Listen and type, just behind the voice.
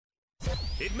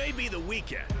It may be the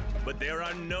weekend, but there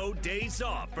are no days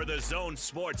off for the Zone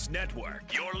Sports Network.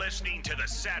 You're listening to The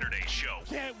Saturday Show.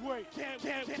 Can't wait.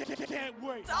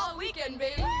 It's all weekend,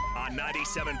 baby. On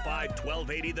 97.5,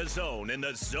 1280 The Zone and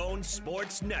the Zone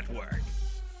Sports Network.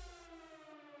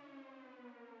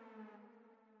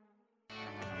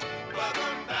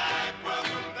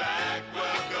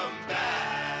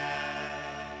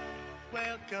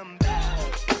 Welcome back.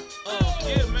 Oh,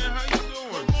 yeah, man, how you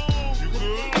doing? You good?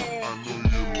 I know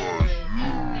you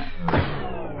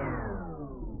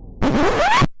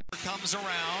comes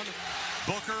around.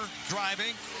 Booker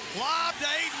driving. Lob to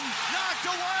Ayton. Knocked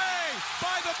away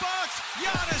by the Bucks.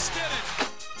 Giannis did it.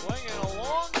 Swinging a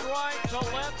long drive to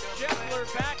left. Scheffler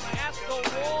back at the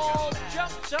wall.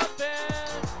 Jumps up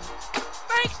and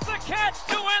makes the catch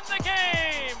to end the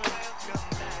game.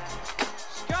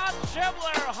 Scott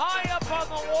Scheffler high up on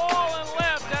the wall and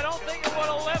left. I don't think it would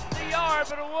have left the yard,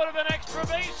 but it would have been extra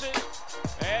bases.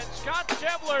 And Scott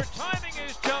Scheffler timing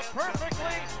his jump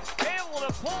perfectly, able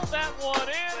to pull that one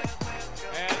in.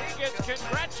 And he gets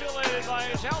congratulated by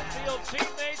his outfield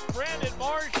teammates Brandon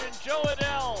Marsh and Joe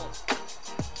Adell.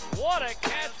 What a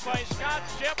catch by Scott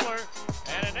Scheffler,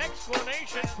 and an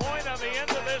exclamation point on the end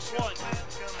of this one.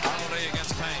 Holiday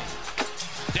against Payne.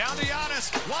 Down to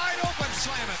Giannis, wide open,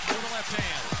 slam it with the left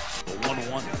hand. The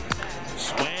 1-1.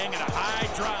 Swing and a high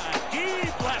drive.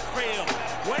 Deep left field.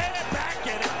 Way back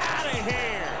and out of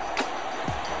here.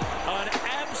 An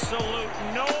absolute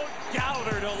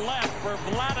no-doubter to left for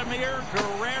Vladimir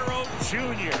Guerrero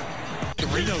Jr.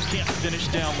 Reno can't finish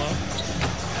down low.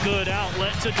 Good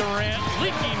outlet to Durant.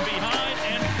 Leaking behind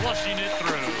and flushing it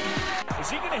through. Is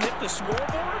he going to hit the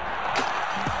scoreboard?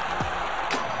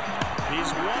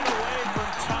 He's one away from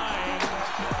tying.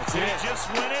 Did he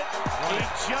just win it? He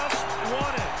just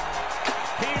won it.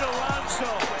 Pete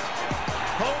Alonso,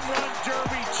 home run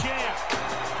derby champ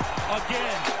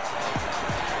again.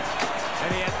 And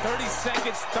he had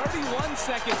 31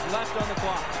 seconds left on the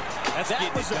clock.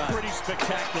 That was a pretty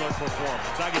spectacular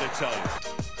performance, I got to tell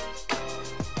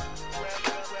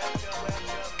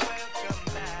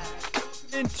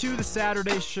you. Into the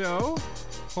Saturday show.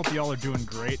 Hope y'all are doing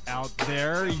great out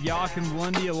there. Yak and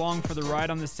Lundy along for the ride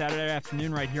on this Saturday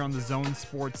afternoon right here on the Zone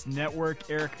Sports Network.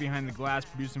 Eric behind the glass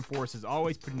producing for us as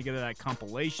always, putting together that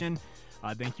compilation.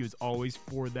 Thank you as always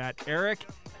for that, Eric.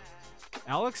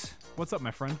 Alex, what's up,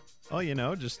 my friend? Oh, you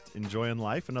know, just enjoying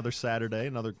life. Another Saturday,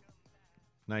 another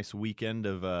nice weekend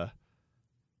of,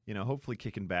 hopefully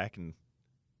kicking back and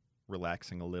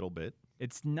relaxing a little bit.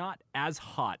 It's not as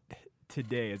hot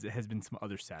today as it has been some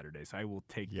other Saturdays. I will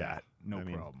take that. No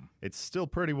problem. It's still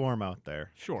pretty warm out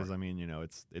there. Sure.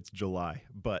 Because, it's July.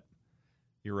 But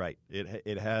you're right.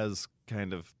 It has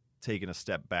kind of taken a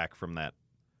step back from that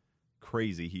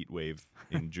crazy heat wave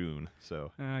in June.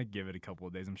 So give it a couple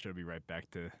of days. I'm sure it'll be right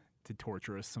back to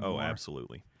torture us some more. Oh,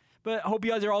 absolutely. But I hope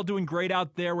you guys are all doing great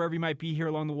out there, wherever you might be here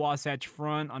along the Wasatch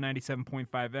Front on 97.5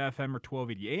 FM or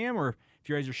 1280 AM, or if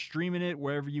you guys are streaming it,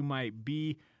 wherever you might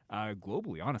be.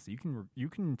 Globally, honestly, you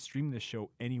can stream this show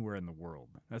anywhere in the world.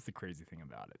 That's the crazy thing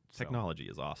about it. Technology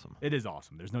is awesome. It is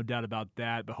awesome. There's no doubt about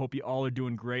that. But hope you all are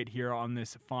doing great here on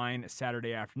this fine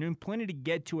Saturday afternoon. Plenty to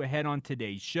get to ahead on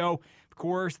today's show. Of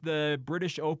course, the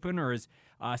British Open, or as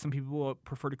some people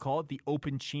prefer to call it, the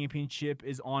Open Championship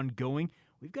is ongoing.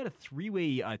 We've got a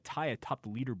three-way tie atop the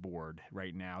leaderboard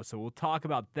right now, so we'll talk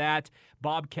about that.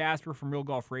 Bob Casper from Real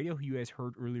Golf Radio, who you guys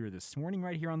heard earlier this morning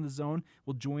right here on The Zone,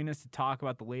 will join us to talk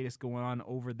about the latest going on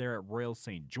over there at Royal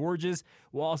St. George's.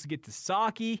 We'll also get to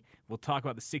Sockey. We'll talk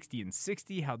about the 60 and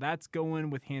 60, how that's going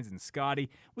with Hans and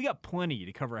Scotty. We got plenty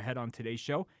to cover ahead on today's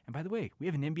show. And by the way, we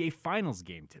have an NBA Finals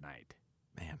game tonight.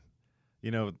 Man,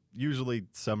 usually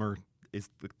summer is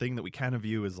the thing that we kind of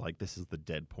view as like this is the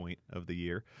dead point of the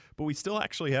year. But we still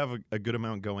actually have a good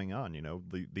amount going on.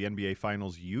 The NBA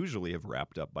Finals usually have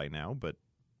wrapped up by now, but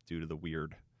due to the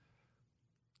weird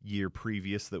year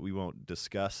previous that we won't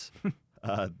discuss,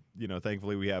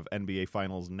 thankfully we have NBA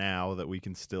Finals now that we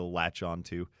can still latch on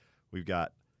to. We've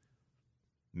got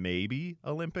maybe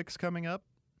Olympics coming up.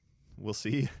 We'll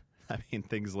see.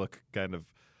 Things look kind of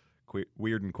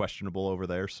weird and questionable over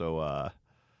there, so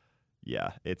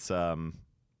yeah, it's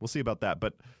we'll see about that.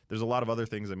 But there's a lot of other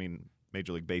things.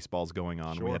 Major League Baseball's going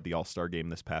on. Sure. We had the All-Star game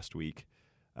this past week.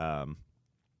 So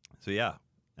yeah,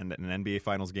 and an NBA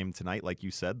Finals game tonight, like you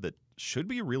said, that should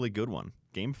be a really good one.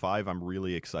 Game 5, I'm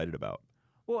really excited about.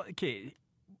 Well, okay,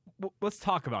 let's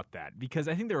talk about that, because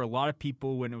I think there were a lot of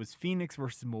people when it was Phoenix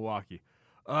versus Milwaukee.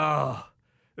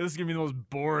 this is going to be the most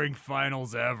boring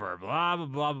finals ever, blah, blah,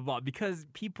 blah, blah, blah. Because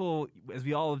people, as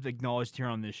we all have acknowledged here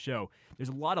on this show, there's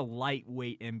a lot of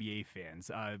lightweight NBA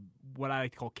fans, what I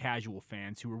like to call casual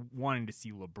fans, who are wanting to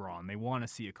see LeBron. They want to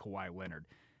see a Kawhi Leonard.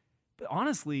 But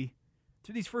honestly,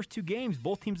 through these first two games,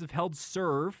 both teams have held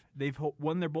serve. They've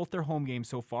won both their home games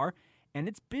so far, and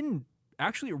it's been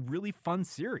actually a really fun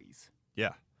series.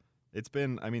 Yeah. It's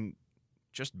been,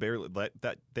 just barely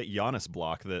that Giannis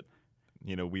block that,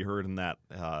 we heard in that,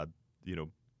 the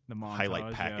montage,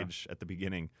 highlight package at the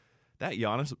beginning. That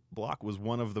Giannis block was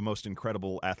one of the most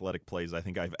incredible athletic plays I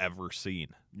think I've ever seen.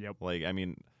 Yep.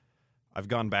 I've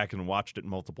gone back and watched it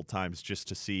multiple times just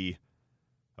to see,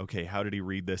 okay, how did he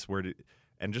read this?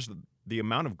 And just the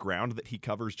amount of ground that he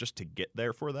covers just to get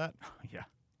there for that. Yeah.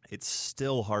 It's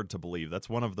still hard to believe. That's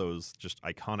one of those just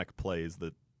iconic plays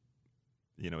that,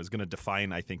 is going to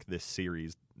define, I think, this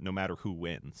series no matter who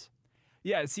wins.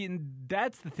 Yeah, see, and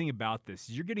that's the thing about this.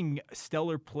 You're getting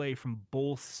stellar play from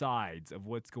both sides of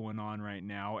what's going on right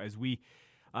now as we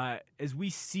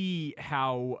see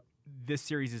how this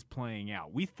series is playing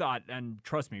out. We thought, and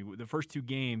trust me, the first two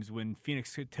games when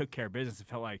Phoenix took care of business, it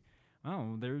felt like,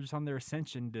 oh, they're just on their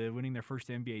ascension to winning their first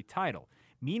NBA title.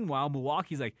 Meanwhile,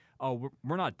 Milwaukee's like, oh,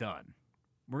 we're not done.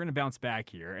 We're going to bounce back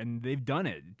here, and they've done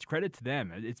it. It's credit to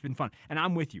them. It's been fun. And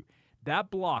I'm with you.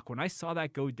 That block, when I saw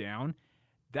that go down,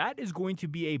 that is going to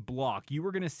be a block you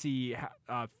were going to see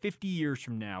 50 years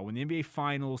from now when the NBA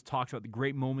Finals talks about the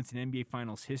great moments in NBA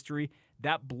Finals history.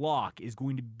 That block is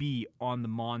going to be on the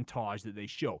montage that they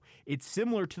show. It's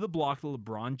similar to the block that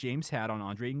LeBron James had on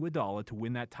Andre Iguodala to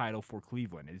win that title for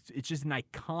Cleveland. It's just an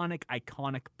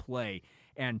iconic play.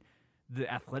 And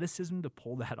the athleticism to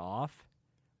pull that off,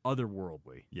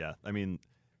 otherworldly. Yeah,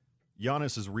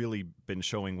 Giannis has really been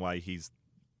showing why he's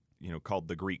called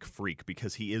the Greek freak,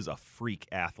 because he is a freak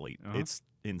athlete. Uh-huh. It's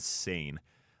insane.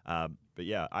 But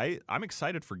yeah, I'm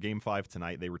excited for Game 5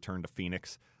 tonight. They return to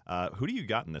Phoenix. Who do you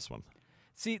got in this one?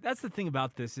 See, that's the thing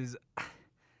about this is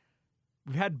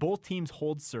we've had both teams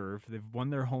hold serve. They've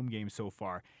won their home game so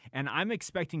far. And I'm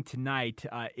expecting tonight,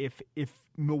 if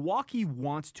Milwaukee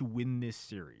wants to win this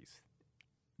series,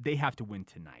 they have to win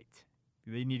tonight.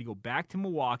 They need to go back to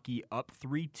Milwaukee up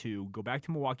 3-2, go back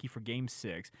to Milwaukee for Game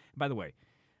 6. By the way,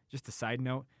 just a side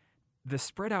note, the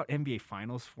spread-out NBA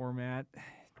Finals format,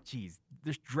 geez,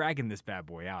 they're dragging this bad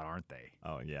boy out, aren't they?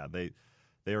 Oh, yeah.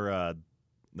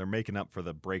 They're making up for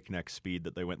the breakneck speed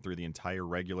that they went through the entire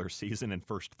regular season and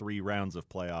first 3 rounds of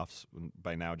playoffs.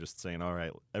 By now, just saying, all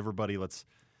right, everybody, let's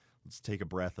take a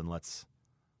breath and let's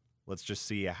just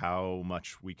see how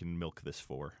much we can milk this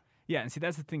for. Yeah, and see,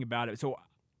 that's the thing about it. So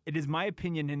it is my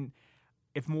opinion, and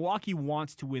if Milwaukee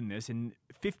wants to win this, and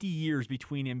 50 years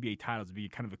between NBA titles would be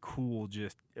kind of a cool,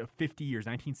 just 50 years,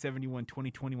 1971,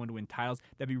 2021 to win titles,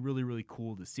 that'd be really, really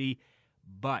cool to see.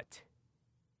 But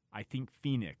I think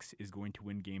Phoenix is going to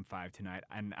win Game 5 tonight,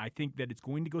 and I think that it's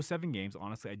going to go 7 games.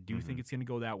 Honestly, I do think it's going to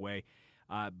go that way.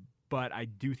 But I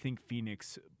do think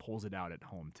Phoenix pulls it out at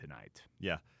home tonight.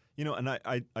 Yeah. And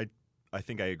I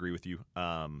think I agree with you.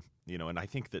 And I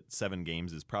think that 7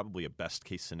 games is probably a best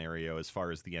case scenario as far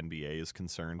as the NBA is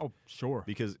concerned. Oh, sure.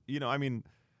 Because,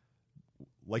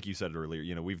 like you said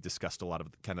earlier, we've discussed a lot of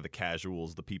kind of the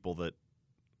casuals, the people that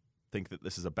think that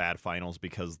this is a bad finals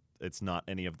because it's not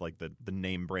any of the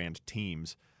name brand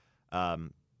teams. I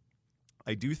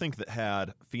do think that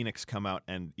had Phoenix come out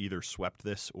and either swept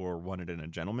this or won it in a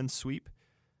gentleman's sweep,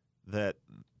 that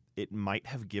it might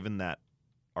have given that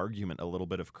argument a little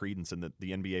bit of credence, and that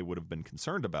the NBA would have been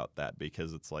concerned about that,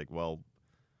 because it's like, well,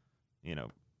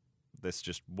 this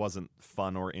just wasn't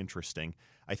fun or interesting.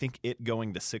 I think it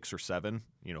going to 6 or 7,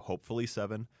 hopefully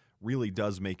 7, really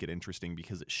does make it interesting,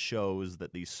 because it shows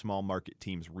that these small market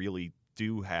teams really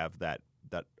do have that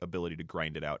ability to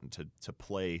grind it out and to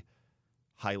play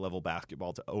high level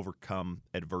basketball, to overcome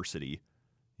adversity,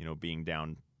 being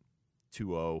down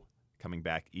 2-0, coming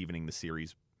back, evening the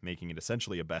series, making it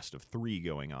essentially a best of 3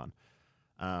 going on.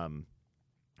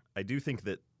 I do think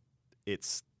that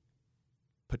it's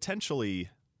potentially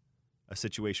a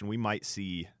situation we might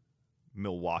see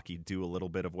Milwaukee do a little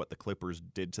bit of what the Clippers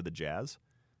did to the Jazz.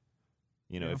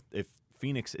 If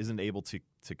Phoenix isn't able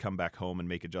to come back home and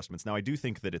make adjustments. Now, I do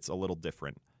think that it's a little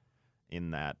different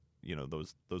in that,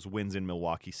 those wins in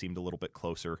Milwaukee seemed a little bit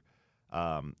closer.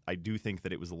 I do think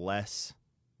that it was less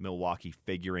Milwaukee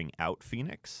figuring out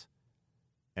Phoenix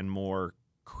and more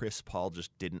Chris Paul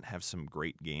just didn't have some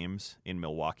great games in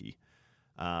Milwaukee.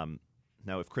 Now,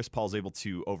 if Chris Paul's able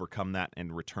to overcome that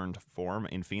and return to form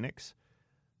in Phoenix,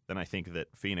 then I think that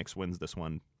Phoenix wins this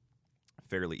one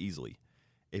fairly easily.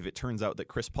 If it turns out that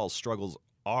Chris Paul's struggles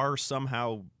are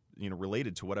somehow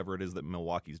related to whatever it is that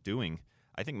Milwaukee's doing,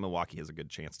 I think Milwaukee has a good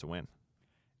chance to win.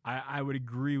 I would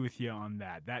agree with you on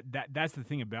that. That's the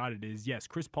thing about it is, yes,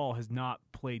 Chris Paul has not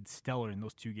played stellar in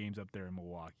those 2 games up there in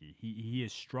Milwaukee. He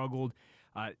has struggled.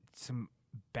 Some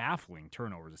baffling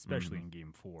turnovers, especially in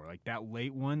Game 4. Like that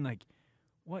late one, like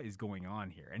what is going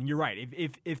on here? And you're right.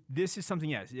 If this is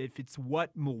something, yes, if it's what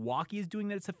Milwaukee is doing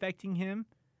that's affecting him,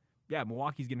 yeah,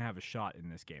 Milwaukee's going to have a shot in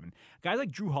this game. And guys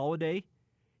like Drew Holiday,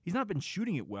 he's not been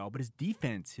shooting it well, but his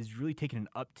defense has really taken an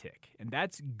uptick. And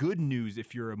that's good news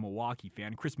if you're a Milwaukee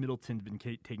fan. Chris Middleton's been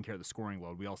taking care of the scoring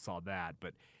load. We all saw that.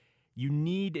 But you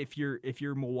need, if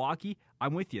you're Milwaukee,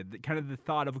 I'm with you. Kind of the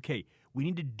thought of, okay, we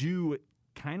need to do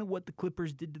kind of what the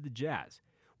Clippers did to the Jazz.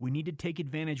 We need to take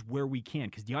advantage where we can.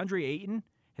 Because DeAndre Ayton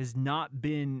has not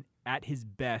been at his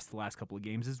best the last couple of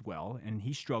games as well, and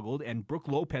he struggled, and Brook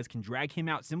Lopez can drag him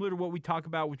out, similar to what we talk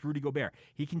about with Rudy Gobert.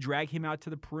 He can drag him out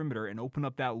to the perimeter and open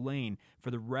up that lane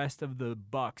for the rest of the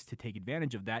Bucks to take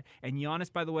advantage of that. And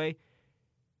Giannis, by the way,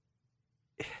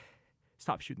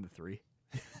 stop shooting the 3.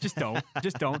 Just don't.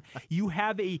 Just don't. You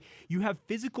have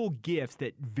physical gifts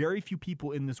that very few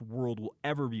people in this world will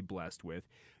ever be blessed with.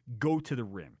 Go to the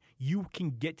rim. You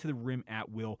can get to the rim at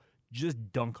will.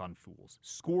 Just dunk on fools.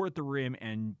 Score at the rim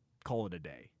and call it a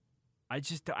day. I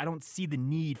don't see the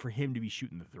need for him to be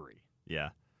shooting the 3. Yeah.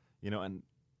 And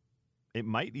it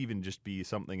might even just be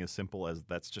something as simple as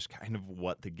that's just kind of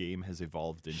what the game has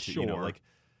evolved into. Sure.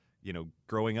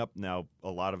 Growing up now,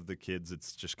 a lot of the kids,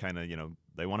 it's just kind of,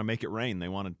 they want to make it rain. They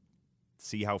want to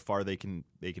see how far they can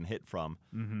hit from.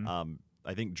 Mm-hmm.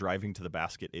 I think driving to the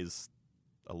basket is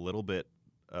a little bit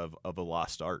of a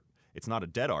lost art. It's not a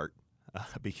dead art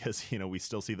because, we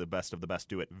still see the best of the best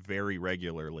do it very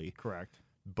regularly. Correct.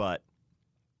 But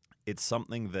it's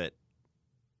something that,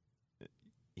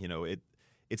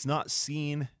 it's not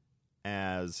seen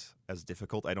as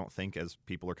difficult, I don't think, as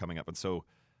people are coming up. And so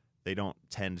they don't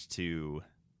tend to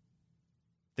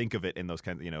think of it in those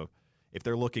kinds of, if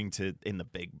they're looking to, in the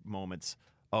big moments,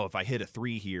 oh, if I hit a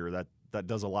 3 here, that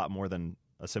does a lot more than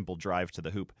a simple drive to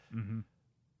the hoop. Mm-hmm.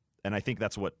 And I think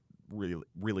that's what really,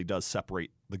 really does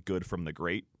separate the good from the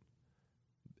great,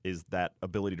 is that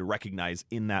ability to recognize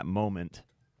in that moment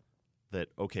that,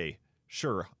 okay,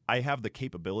 sure, I have the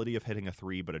capability of hitting a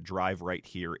 3, but a drive right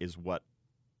here is what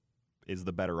is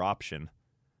the better option.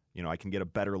 I can get a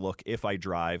better look if I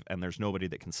drive, and there's nobody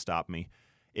that can stop me.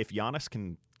 If Giannis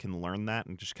can learn that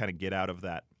and just kind of get out of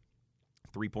that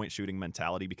 3-point shooting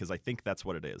mentality, because I think that's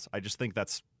what it is. I just think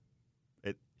that's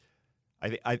it.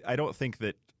 I don't think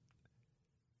that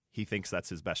he thinks that's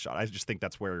his best shot. I just think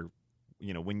that's where,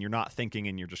 when you're not thinking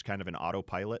and you're just kind of an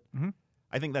autopilot, mm-hmm.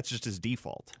 I think that's just his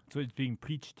default. So it's being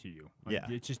preached to you. Yeah.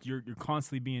 It's just you're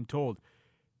constantly being told,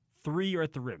 3 are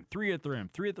at the rim, 3 at the rim,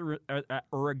 3 at the rim,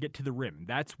 or get to the rim.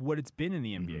 That's what it's been in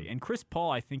the NBA. Mm-hmm. And Chris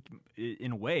Paul, I think,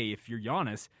 in a way, if you're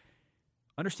Giannis,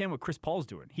 understand what Chris Paul's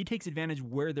doing. He takes advantage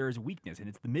where there is a weakness, and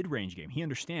it's the mid-range game. He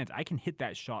understands I can hit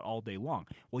that shot all day long.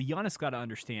 Well, Giannis got to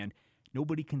understand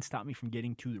nobody can stop me from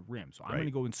getting to the rim. So I'm going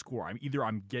to go and score.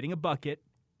 I'm getting a bucket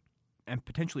and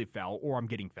potentially a foul, or I'm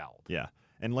getting fouled. Yeah.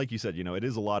 And like you said, it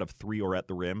is a lot of 3 or at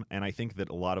the rim, and I think that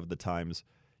a lot of the times,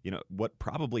 what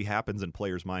probably happens in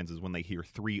players' minds is when they hear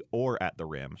 3 or at the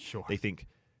rim, sure, they think,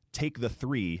 take the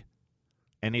 3,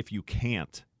 and if you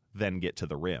can't, then get to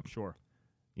the rim. Sure.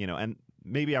 And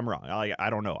maybe I'm wrong. I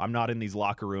don't know. I'm not in these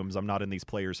locker rooms. I'm not in these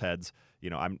players' heads.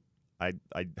 I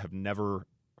have never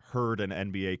heard an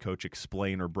NBA coach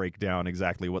explain or break down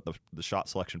exactly what the shot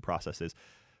selection process is.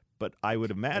 But I would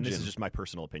imagine... And this is just my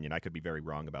personal opinion. I could be very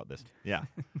wrong about this. Yeah.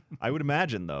 I would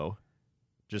imagine, though,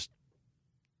 just...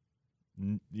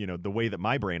 the way that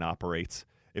my brain operates,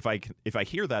 if I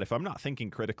hear that, if I'm not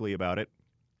thinking critically about it,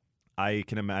 I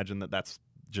can imagine that that's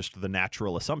just the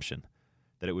natural assumption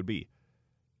that it would be.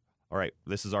 All right,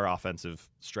 this is our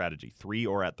offensive strategy, 3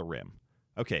 or at the rim.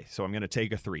 Okay, so I'm going to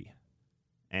take a 3,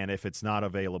 and if it's not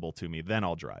available to me, then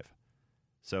I'll drive.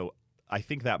 So I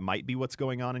think that might be what's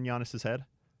going on in Giannis's head,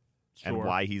 sure, and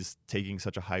why he's taking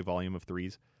such a high volume of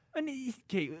 3s. And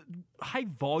high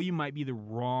volume might be the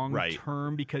wrong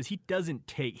term, because he doesn't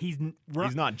take. He's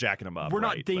not jacking him up. We're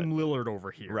not Dame Lillard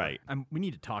over here, right? We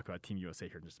need to talk about Team USA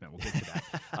here in just a minute. We'll get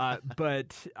to that.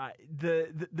 But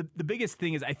the biggest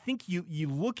thing is, I think you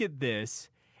look at this,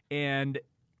 and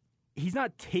he's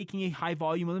not taking a high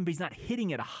volume of them, but he's not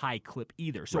hitting at a high clip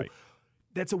either. So. Right.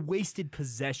 That's a wasted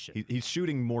possession. He's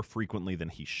shooting more frequently than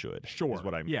he should. Sure, is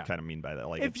what I kind of mean by that.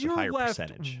 Like, if it's you're a higher left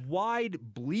percentage. Wide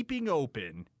bleeping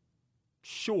open,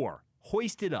 sure,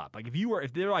 hoist it up. Like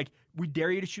if they're like, we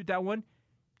dare you to shoot that one,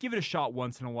 give it a shot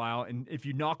once in a while. And if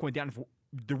you knock one down,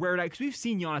 the rare night, because we've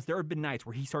seen Giannis, there have been nights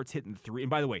where he starts hitting the 3. And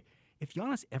by the way, if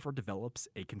Giannis ever develops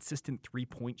a consistent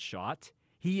 3-point shot,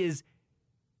 He is,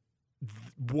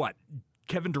 what,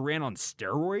 Kevin Durant on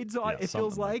steroids, it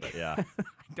feels like? That,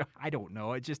 yeah. I don't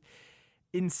know. It's just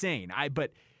insane.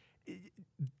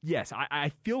 Yes,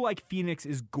 I feel like Phoenix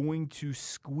is going to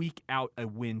squeak out a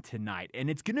win tonight. And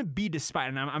it's going to be despite,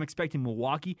 and I'm expecting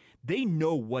Milwaukee, they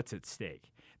know what's at stake.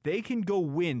 They can go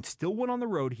win, still win on the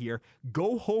road here,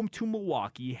 go home to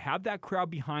Milwaukee, have that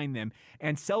crowd behind them,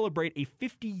 and celebrate a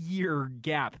 50-year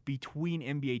gap between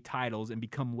NBA titles and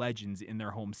become legends in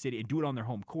their home city and do it on their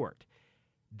home court.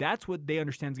 That's what they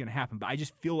understand is going to happen. But I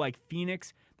just feel like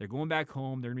Phoenix, they're going back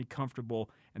home, they're going to be comfortable,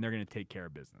 and they're going to take care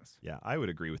of business. Yeah, I would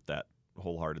agree with that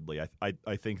wholeheartedly.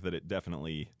 I think that it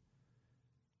definitely,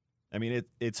 I mean,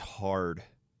 it's hard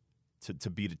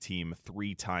to beat a team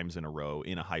 3 times in a row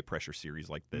in a high-pressure series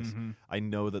like this. Mm-hmm. I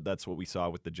know that that's what we saw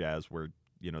with the Jazz, where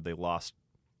they lost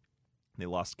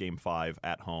Game 5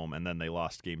 at home, and then they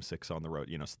lost Game 6 on the road.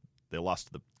 They lost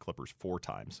to the Clippers 4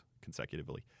 times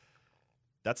consecutively.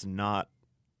 That's not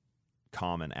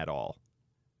common at all,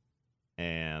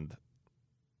 and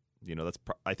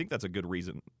I think that's a good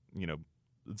reason.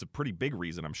 It's a pretty big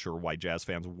reason, I'm sure, why Jazz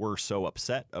fans were so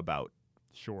upset about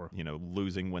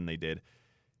losing when they did.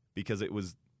 Because it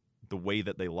was the way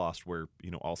that they lost where,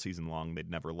 all season long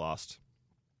they'd never lost,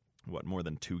 more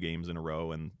than 2 games in a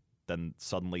row. And then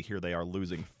suddenly here they are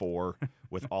losing 4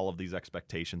 with all of these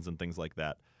expectations and things like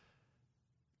that.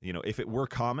 If it were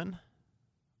common,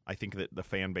 I think that the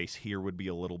fan base here would be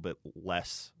a little bit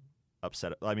less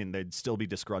upset. I mean, they'd still be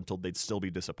disgruntled. They'd still be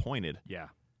disappointed. Yeah.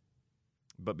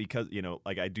 But because,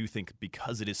 I do think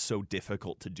because it is so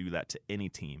difficult to do that to any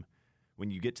team,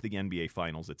 when you get to the NBA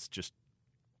Finals,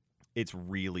 it's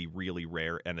really, really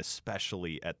rare, and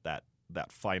especially at that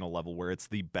final level where it's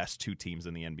the best 2 teams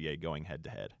in the NBA going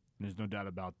head-to-head. There's no doubt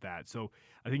about that. So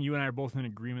I think you and I are both in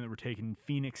agreement that we're taking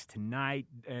Phoenix tonight.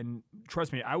 And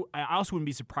trust me, I also wouldn't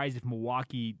be surprised if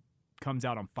Milwaukee comes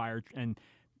out on fire and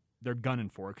they're gunning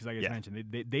for it because, like I mentioned,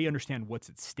 they understand what's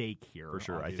at stake here. For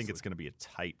sure. Obviously. I think it's going to be a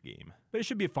tight game. But it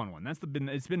should be a fun one.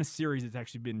 It's been a series that's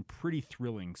actually been pretty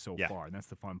thrilling so far, and that's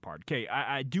the fun part. Okay,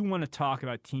 I do want to talk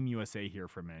about Team USA here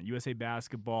for a minute. USA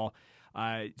basketball.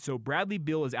 So Bradley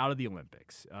Beal is out of the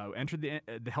Olympics. Entered the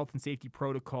health and safety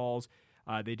protocols.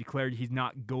 They declared he's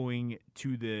not going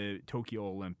to the Tokyo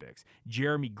Olympics.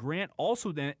 Jeremy Grant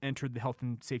also then entered the health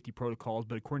and safety protocols,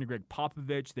 but according to Greg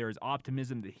Popovich, there is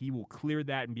optimism that he will clear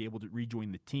that and be able to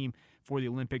rejoin the team for the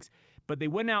Olympics. But they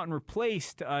went out and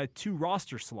replaced 2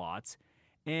 roster slots,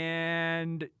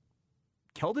 and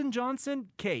Keldon Johnson,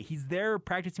 he's there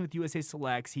practicing with USA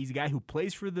Selects. He's a guy who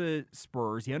plays for the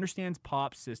Spurs. He understands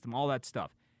Pop's system, all that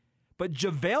stuff. But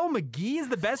JaVale McGee is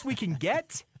the best we can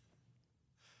get?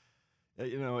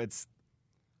 And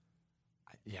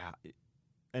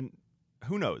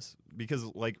who knows? Because,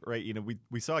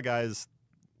 we saw guys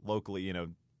locally,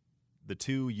 the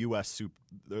 2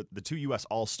 U.S.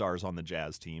 All-Stars on the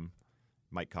Jazz team,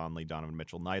 Mike Conley, Donovan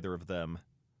Mitchell, neither of them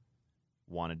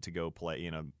wanted to go play,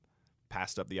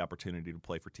 passed up the opportunity to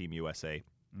play for Team USA.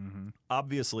 Mm-hmm.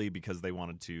 Obviously, because they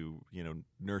wanted to,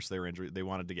 nurse their injury. They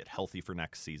wanted to get healthy for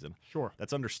next season. Sure.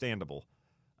 That's understandable.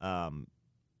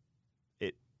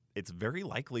 It's very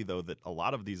likely, though, that a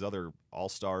lot of these other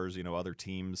All-Stars, other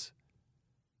teams,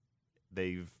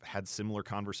 they've had similar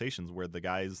conversations where the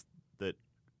guys that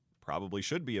probably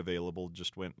should be available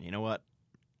just went, you know what,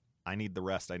 I need the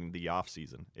rest. I need the off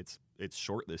season. It's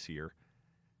short this year.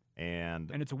 And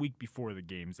it's a week before the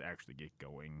games actually get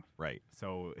going. Right.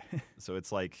 So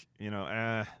it's like,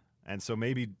 and so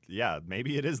maybe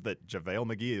it is that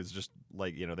JaVale McGee is just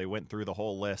like, they went through the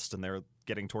whole list and they're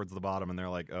getting towards the bottom and they're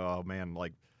like, oh, man,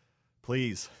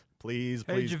 please,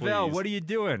 hey, JaVale, please. what are you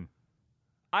doing?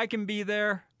 I can be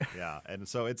there. Yeah, and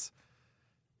so it's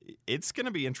going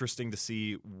to be interesting to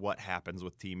see what happens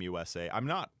with Team USA. I'm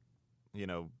not,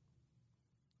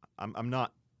 I'm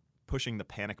not pushing the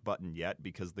panic button yet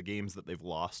because the games that they've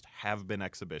lost have been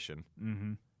exhibition.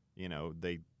 Mm-hmm.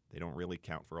 They don't really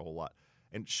count for a whole lot.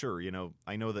 And sure,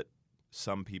 I know that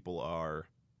some people are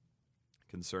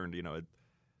concerned,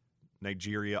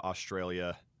 Nigeria,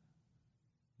 Australia,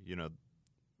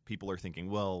 people are thinking,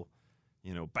 well,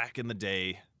 back in the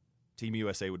day, Team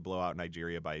USA would blow out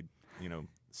Nigeria by,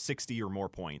 60 or more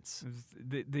points.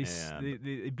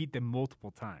 They beat them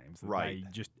multiple times. Right.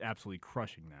 By just absolutely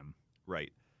crushing them.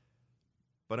 Right.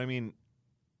 But, I mean,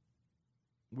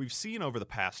 we've seen over the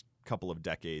past couple of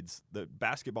decades that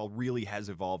basketball really has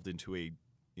evolved into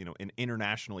an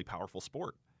internationally powerful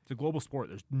sport. It's a global sport.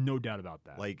 There's no doubt about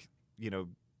that.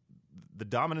 The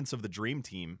dominance of the Dream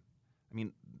Team, I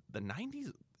mean, the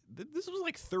 90s, this was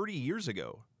like 30 years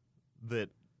ago.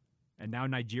 And now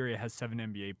Nigeria has 7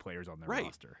 NBA players on their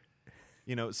roster.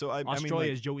 So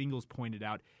Australia, as Joe Ingles pointed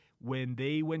out, when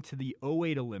they went to the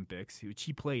 2008 Olympics, which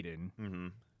he played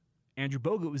in, Andrew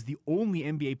Bogut was the only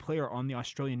NBA player on the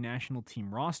Australian national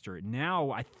team roster.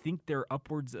 Now I think they're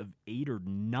upwards of 8 or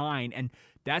 9, and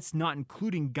that's not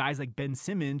including guys like Ben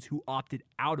Simmons who opted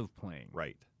out of playing.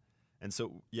 Right. And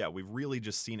so, we've really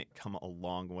just seen it come a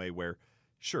long way where,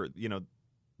 sure,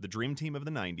 the dream team of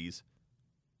the 90s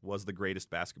was the greatest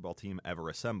basketball team ever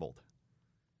assembled.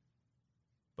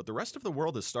 But the rest of the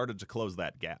world has started to close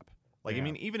that gap.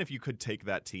 Even if you could take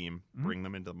that team, bring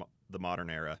them into the modern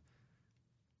era,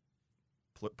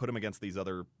 put them against these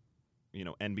other,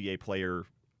 NBA player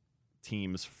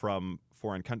teams from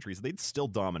foreign countries, they'd still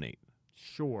dominate.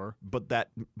 Sure. But that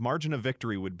margin of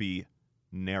victory would be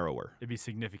narrower. It'd be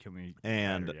significantly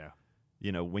better,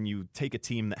 when you take a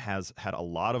team that has had a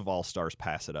lot of all-stars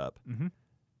pass it up,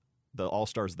 the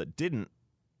all-stars that didn't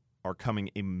are coming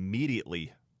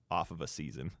immediately off of a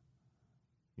season.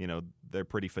 They're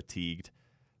pretty fatigued.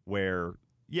 Where,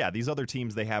 these other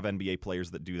teams, they have NBA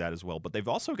players that do that as well, but they've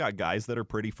also got guys that are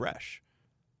pretty fresh.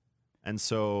 And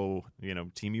so,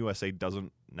 Team USA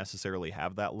doesn't necessarily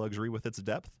have that luxury with its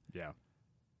depth. Yeah.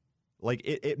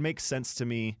 It makes sense to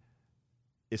me,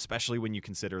 especially when you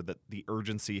consider that the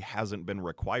urgency hasn't been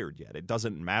required yet. It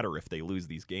doesn't matter if they lose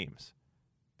these games,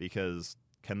 because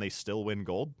can they still win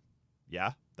gold?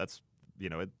 Yeah, that's,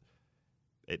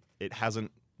 it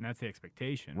hasn't. And that's the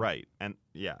expectation. Right. And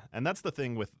that's the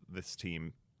thing with this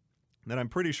team that I'm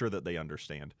pretty sure that they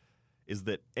understand, is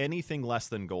that anything less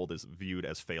than gold is viewed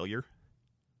as failure.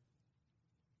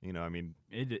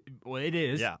 It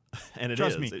is. Yeah, and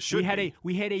Trust is. me, It should be.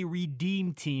 we had a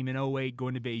redeemed team in 2008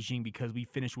 going to Beijing because we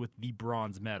finished with the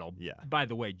bronze medal. Yeah. By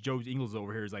the way, Joe Ingles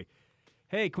over here is like,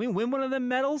 hey, can we win one of them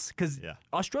medals? Because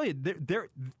Australia, they're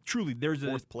truly, there's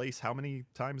fourth place how many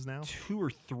times now? 2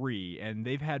 or 3, and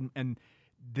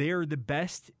they're the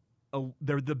best.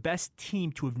 They're the best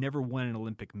team to have never won an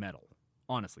Olympic medal.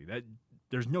 Honestly,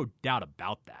 there's no doubt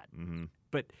about that. Mm-hmm.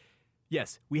 But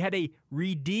yes, we had a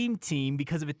redeemed team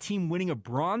because of a team winning a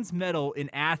bronze medal in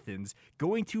Athens,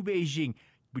 going to Beijing.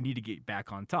 We need to get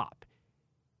back on top.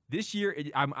 This year,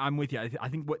 I'm with you. I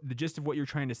think the gist of what you're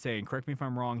trying to say, and correct me if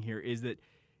I'm wrong here, is that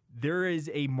there is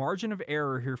a margin of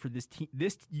error here for this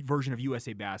version of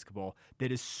USA basketball that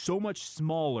is so much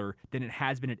smaller than it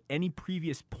has been at any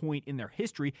previous point in their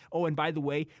history. Oh, and by the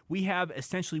way, we have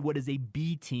essentially what is a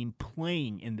B team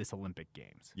playing in this Olympic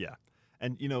Games. Yeah.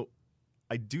 And,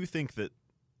 I do think that,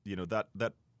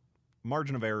 that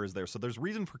margin of error is there. So there's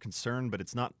reason for concern, but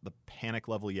it's not the panic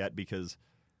level yet because,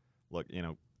 look,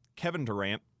 Kevin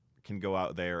Durant can go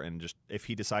out there and just, if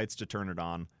he decides to turn it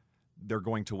on, they're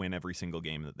going to win every single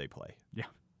game that they play. Yeah.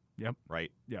 Yep.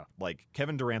 Right? Yeah. Like,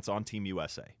 Kevin Durant's on Team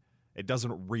USA. It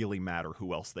doesn't really matter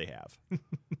who else they have.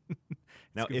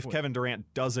 Now, if Kevin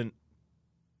Durant doesn't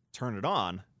turn it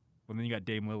on, well, then you got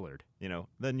Dame Lillard.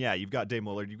 Then you've got Dame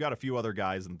Lillard. You've got a few other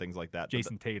guys and things like that.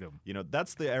 Jason Tatum.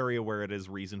 That's the area where it is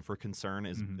reason for concern.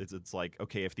 It's like,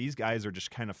 okay, if these guys are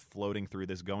just kind of floating through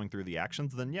this, going through the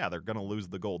actions, then they're going to lose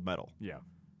the gold medal. Yeah.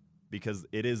 Because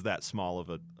it is that small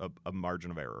of a margin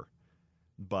of error.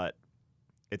 But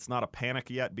it's not a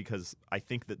panic yet because I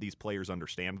think that these players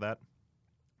understand that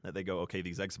they go, okay,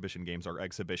 these exhibition games are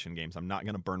exhibition games. I'm not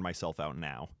going to burn myself out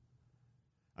now.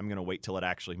 I'm going to wait till it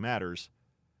actually matters,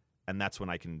 and that's when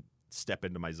I can step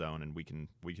into my zone and we can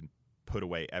put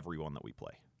away everyone that we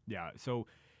play. Yeah, so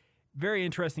very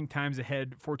interesting times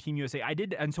ahead for Team USA.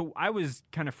 So I was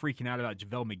kind of freaking out about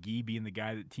JaVale McGee being the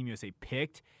guy that Team USA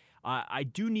picked. I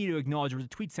do need to acknowledge, there was a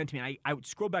tweet sent to me. I would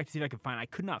scroll back to see if I could find it. I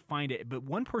could not find it, but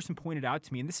one person pointed out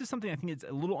to me, and this is something I think is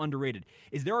a little underrated,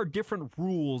 is there are different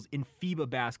rules in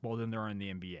FIBA basketball than there are in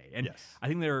the NBA. And yes. I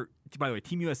think by the way,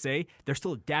 Team USA, they're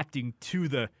still adapting to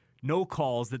the no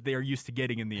calls that they are used to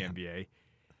getting in the NBA.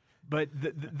 But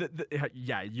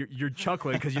you're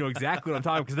chuckling because you know exactly what I'm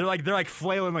talking about, because they're like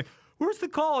flailing like, where's the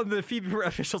call? And the FIBA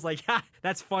official's like,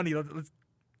 that's funny. Let's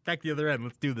back the other end.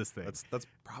 Let's do this thing. That's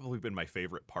probably been my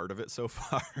favorite part of it so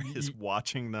far is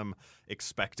watching them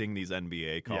expecting these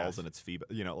NBA calls. Yes. And it's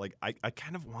FIBA. I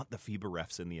kind of want the FIBA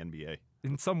refs in the NBA.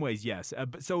 In some ways, yes.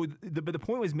 But the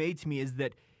point was made to me is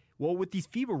that, well, with these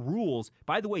FIBA rules,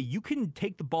 by the way, you can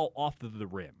take the ball off of the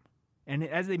rim. And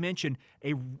as they mentioned,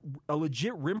 a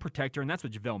legit rim protector, and that's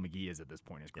what JaVale McGee is at this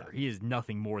point in his career. Yeah. He is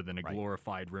nothing more than a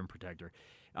glorified rim protector.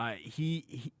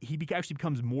 He actually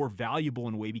becomes more valuable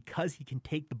in a way because he can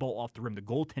take the ball off the rim. The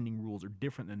goaltending rules are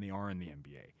different than they are in the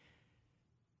NBA.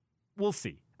 We'll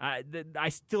see. I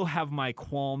still have my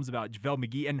qualms about JaVale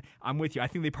McGee, and I'm with you. I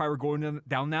think they probably were going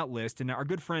down that list. And our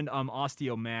good friend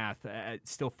Osteo Math,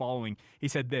 still following, he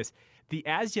said this: The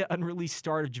as-yet unreleased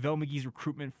start of JaVale McGee's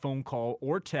recruitment phone call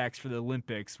or text for the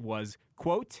Olympics was,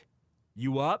 quote,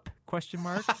 "You up?" ?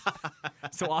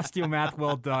 So Osteomath,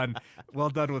 well done. Well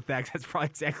done with that. That's probably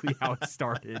exactly how it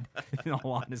started, in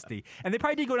all honesty. And they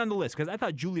probably did go down the list, because I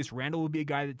thought Julius Randle would be a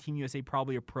guy that Team USA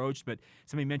probably approached, but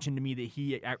somebody mentioned to me that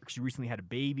he actually recently had a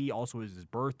baby. Also, it was his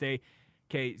birthday.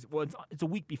 Okay, well, it's a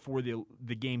week before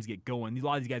the games get going. A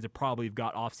lot of these guys have probably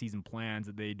got off-season plans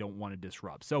that they don't want to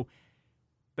disrupt. So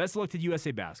best of luck to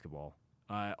USA basketball.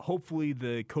 Hopefully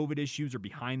the COVID issues are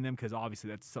behind them, because obviously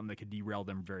that's something that could derail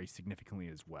them very significantly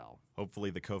as well.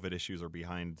 Hopefully the COVID issues are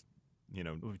behind,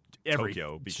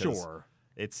 Tokyo. Because sure.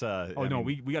 It's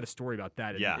we got a story about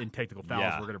that in technical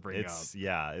fouls we're going to bring up.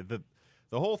 Yeah,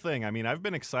 the whole thing. I mean, I've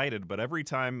been excited, but every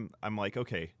time I'm like,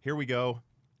 okay, here we go.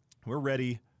 We're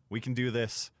ready. We can do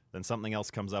this. Then something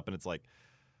else comes up and it's like,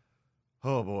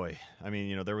 oh boy. I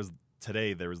mean, there was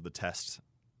the test.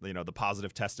 The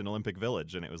positive test in Olympic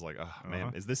Village, and it was like, oh,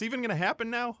 man, is this even going to happen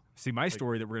now? See, my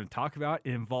story that we're going to talk about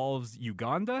involves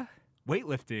Uganda,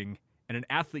 weightlifting, and an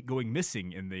athlete going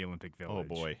missing in the Olympic Village.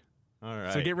 Oh, boy. All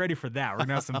right. So get ready for that. We're going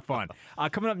to have some fun.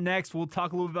 Coming up next, we'll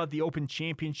talk a little bit about the Open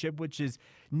Championship, which is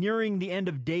nearing the end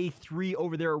of day 3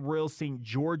 over there at Royal St.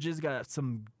 George's. Got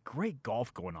some great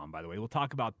golf going on, by the way. We'll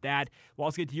talk about that. We'll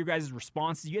also get to your guys'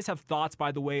 responses. You guys have thoughts,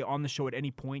 by the way, on the show at any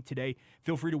point today.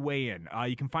 Feel free to weigh in.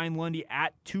 You can find Lundy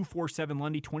at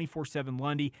 247Lundy, 247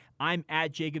 Lundy. I'm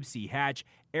at Jacob C. Hatch.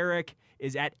 Eric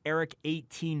is at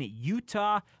Eric18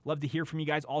 Utah. Love to hear from you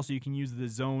guys. Also, you can use the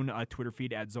Zone Twitter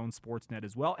feed at Zone Sportsnet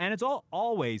as well. And it's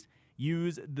always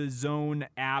use the Zone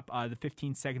app, the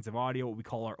 15 seconds of audio, what we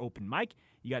call our open mic.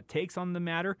 You got takes on the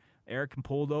matter. Eric can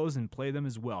pull those and play them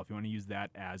as well if you want to use that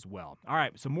as well. All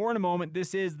right, so more in a moment.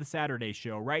 This is the Saturday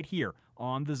Show right here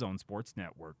on the Zone Sports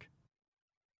Network.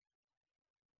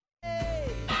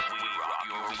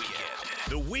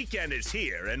 The weekend is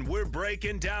here, and we're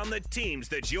breaking down the teams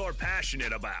that you're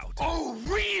passionate about. Oh,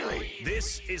 really?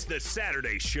 This is the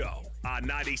Saturday Show on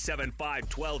 97.5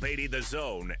 1280 The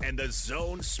Zone and the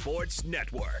Zone Sports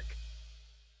Network.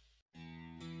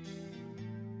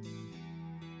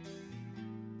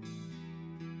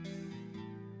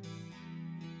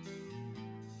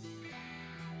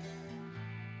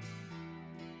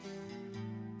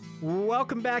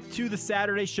 Welcome back to the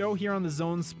Saturday Show here on the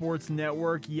Zone Sports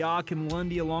Network. Yak and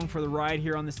Lundy along for the ride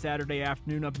here on the Saturday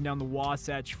afternoon up and down the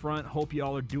Wasatch Front. Hope you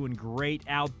all are doing great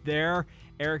out there.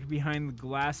 Eric behind the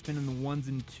glass spinning the ones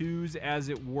and twos, as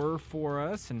it were, for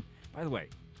us. And by the way,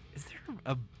 is there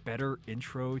a better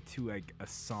intro to a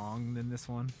song than this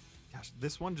one? Gosh,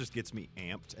 this one just gets me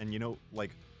amped. And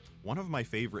one of my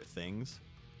favorite things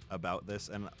about this,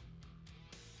 and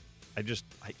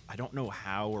I don't know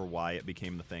how or why it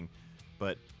became the thing,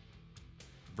 but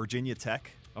Virginia Tech,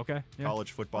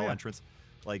 college football entrance,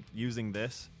 using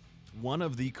this, one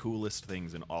of the coolest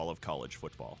things in all of college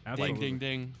football. Absolutely. Ding,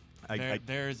 ding, ding.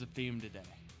 There is a theme today.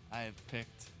 I have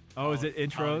picked. Oh, is it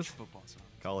intros? College football songs.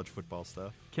 College football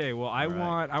stuff. Okay, well, I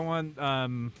want.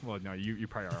 Well, no, you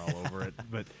probably are all over it,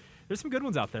 but there's some good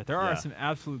ones out there. There are some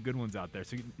absolute good ones out there.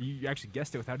 So you actually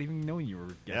guessed it without even knowing you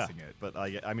were guessing it. But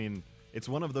I mean, it's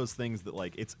one of those things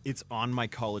that it's on my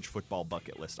college football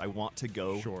bucket list. I want to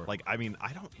go. Sure. I mean,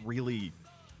 I don't really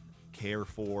care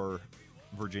for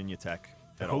Virginia Tech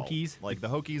at all. Hokies? The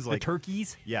Hokies, the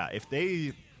Turkeys? Yeah, if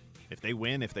they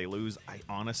win, if they lose, I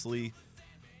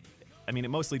mean, it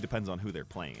mostly depends on who they're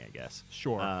playing, I guess.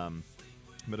 Sure.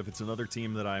 But if it's another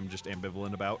team that I'm just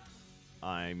ambivalent about,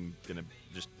 I'm gonna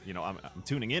just I'm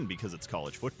tuning in because it's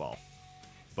college football,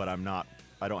 but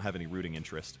I don't have any rooting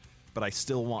interest. But I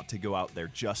still want to go out there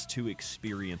just to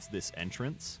experience this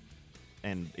entrance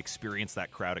and experience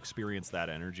that crowd, experience that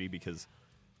energy, because,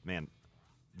 man,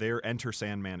 their Enter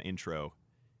Sandman intro,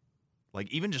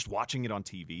 even just watching it on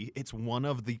TV, it's one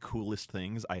of the coolest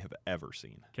things I have ever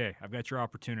seen. Okay, I've got your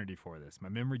opportunity for this. My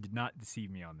memory did not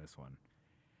deceive me on this one.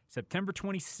 September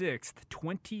 26th,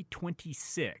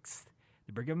 2026,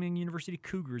 the Brigham Young University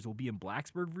Cougars will be in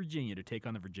Blacksburg, Virginia to take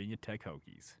on the Virginia Tech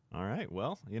Hokies. All right,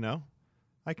 well,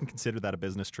 I can consider that a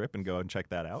business trip and go and check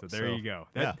that out. So there you go.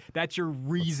 That's your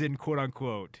reason, quote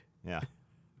unquote. Yeah.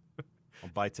 I'll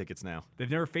buy tickets now.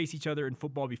 They've never faced each other in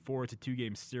football before. It's a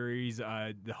 2-game series.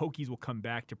 The Hokies will come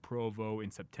back to Provo in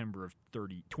September of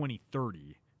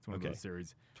 2030. It's one of those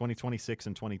series. 2026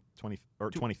 and 2020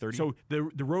 or 2030. So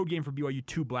the road game for BYU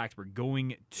to Blacksburg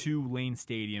going to Lane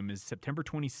Stadium is September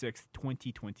 26th,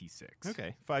 2026.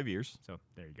 Okay, 5 years. So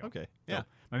there you go. Okay, yeah. So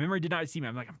my memory did not seem.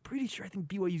 I'm like, I'm pretty sure. I think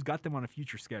BYU's got them on a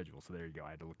future schedule. So there you go. I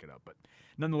had to look it up, but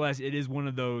nonetheless, it is one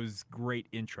of those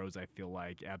great intros. I feel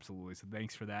like absolutely. So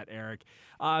thanks for that, Eric.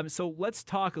 So let's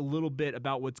talk a little bit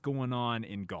about what's going on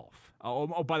in golf.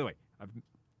 Oh, by the way,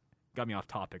 got me off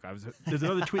topic. There's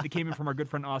another tweet that came in from our good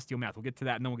friend Osteomath. We'll get to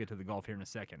that, and then we'll get to the golf here in a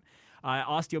second.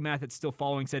 Osteomath, that's still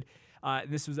following, said,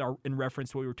 this was in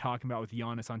reference to what we were talking about with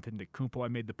Giannis Antetokounmpo. I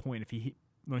made the point, if he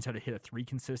learns how to hit a 3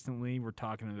 consistently, we're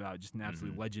talking about just an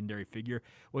absolutely legendary figure.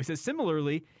 Well, he says,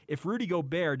 similarly, if Rudy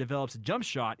Gobert develops a jump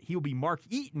shot, he will be Mark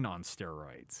Eaton on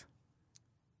steroids.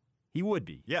 He would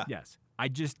be. Yeah. Yes. I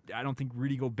don't think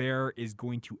Rudy Gobert is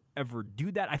going to ever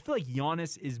do that. I feel like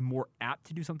Giannis is more apt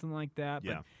to do something like that. But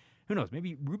yeah. Who knows?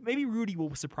 Maybe Rudy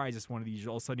will surprise us one of these.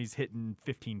 All of a sudden, he's hitting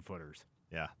 15-footers.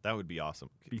 Yeah, that would be awesome.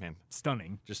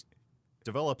 Stunning. Just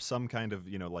develop some kind of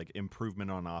like improvement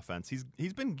on offense.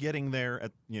 He's been getting there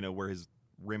at where his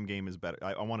rim game is better.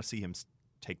 I want to see him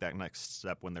take that next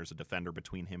step when there's a defender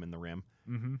between him and the rim.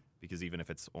 Mm-hmm. Because even if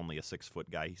it's only a 6-foot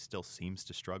guy, he still seems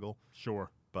to struggle.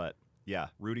 Sure. But yeah,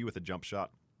 Rudy with a jump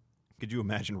shot. Could you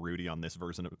imagine Rudy on this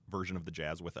version of the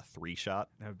Jazz with a 3-shot?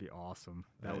 That would be awesome.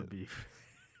 That would be.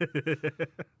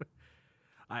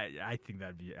 I think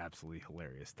that'd be absolutely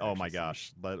hilarious. Oh my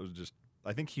gosh, that was just.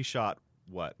 I think he shot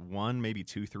 1, maybe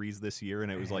 2 threes this year,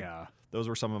 and it was like those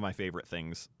were some of my favorite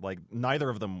things. Like neither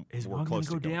of them were close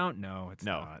to going down. No, it's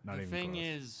not. Not the even thing close.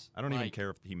 is, I don't even care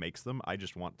if he makes them. I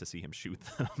just want to see him shoot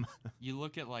them. You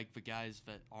look at like the guys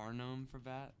that are known for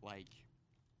that, like.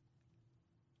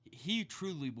 He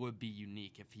truly would be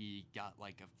unique if he got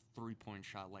like a 3-point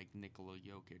shot like Nikola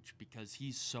Jokic, because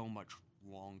he's so much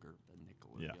longer than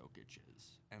Nikola Jokic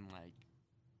is. And like,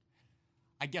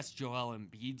 I guess Joel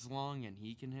Embiid's long and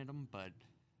he can hit him, but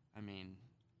I mean,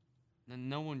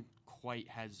 no one quite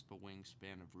has the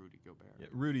wingspan of Rudy Gobert. Yeah,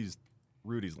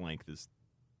 Rudy's length is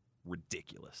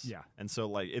ridiculous. Yeah. And so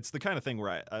like it's the kind of thing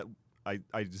where I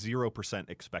 0%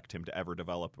 expect him to ever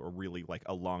develop a really like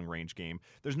a long range game.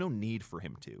 There's no need for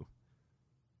him to,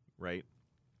 right?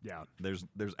 Yeah. There's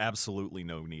absolutely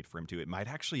no need for him to. It might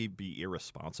actually be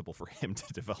irresponsible for him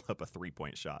to develop a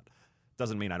 3-point shot.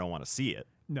 Doesn't mean I don't want to see it.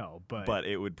 No, but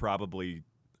it would probably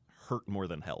hurt more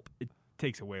than help. It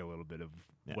takes away a little bit of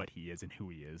what he is and who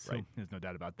he is. So right. There's no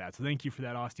doubt about that. So thank you for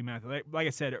that, Austin Matthew. Like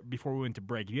I said before we went to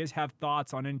break, if you guys have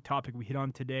thoughts on any topic we hit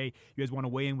on today, you guys want to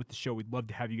weigh in with the show, we'd love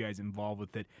to have you guys involved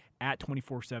with it at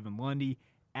 24/7 Lundy,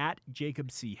 at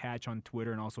Jacob C. Hatch on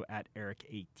Twitter, and also at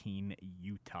Eric18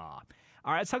 Utah.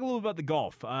 All right, let's talk a little about the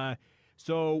golf.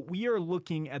 So we are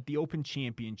looking at the Open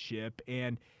Championship,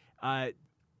 and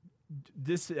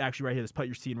this actually right here, this putt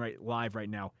you're seeing live right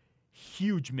now,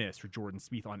 huge miss for Jordan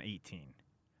Spieth on 18.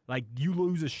 Like, you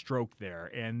lose a stroke there,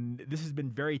 and this has been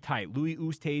very tight. Louis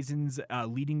Oosthuizen's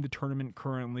leading the tournament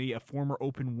currently, a former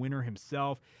Open winner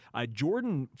himself.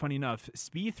 Jordan, funny enough,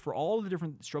 Spieth, for all the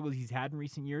different struggles he's had in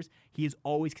recent years, he has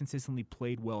always consistently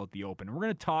played well at the Open. And we're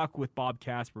going to talk with Bob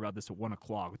Casper about this at 1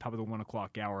 o'clock, top of the 1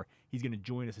 o'clock hour. He's going to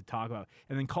join us to talk about it.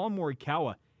 And then Colin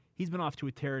Morikawa, he's been off to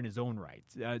a tear in his own right.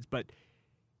 But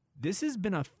this has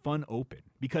been a fun Open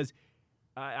because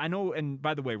I know, and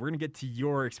by the way, we're going to get to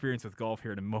your experience with golf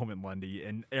here in a moment, Lundy.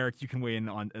 And Eric, you can weigh in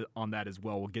on that as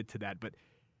well. We'll get to that. But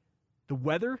the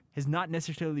weather has not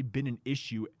necessarily been an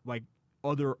issue like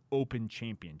other Open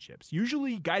championships.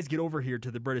 Usually guys get over here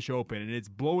to the British Open and it's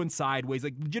blowing sideways.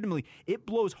 Like, legitimately, it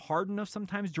blows hard enough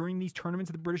sometimes during these tournaments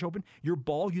at the British Open. Your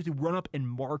ball, you have to run up and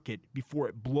mark it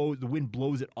before the wind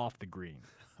blows it off the green.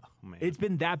 Man. It's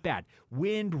been that bad.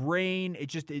 Wind, rain,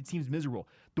 it seems miserable.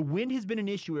 The wind has been an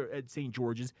issue at St.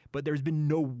 George's, but there's been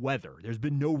no weather. There's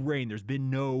been no rain. There's been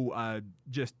no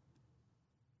just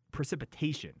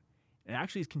precipitation. It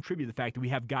actually has contributed to the fact that we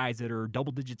have guys that are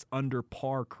double digits under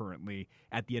par currently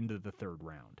at the end of the third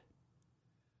round.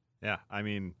 Yeah, I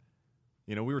mean,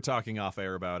 we were talking off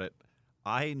air about it.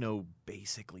 I know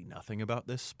basically nothing about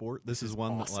this sport. This is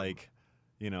one awesome. That,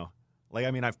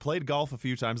 I mean, I've played golf a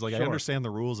few times. Like, sure. I understand the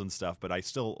rules and stuff, but I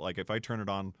still, if I turn it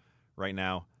on right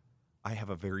now, I have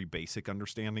a very basic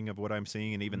understanding of what I'm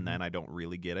seeing, and even then I don't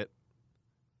really get it.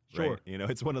 Sure. Right?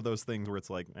 It's one of those things where it's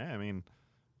like, I mean,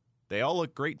 they all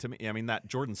look great to me. I mean, that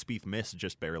Jordan Spieth miss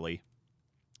just barely,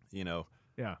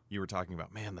 Yeah. You were talking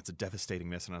about, man, that's a devastating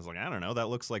miss, and I was like, I don't know, that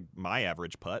looks like my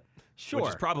average putt. Sure. Which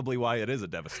is probably why it is a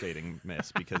devastating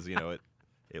miss, because,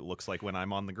 it looks like when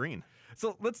I'm on the green.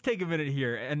 So let's take a minute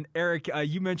here. And Eric,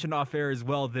 you mentioned off air as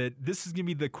well that this is going to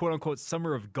be the quote-unquote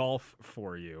summer of golf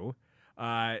for you.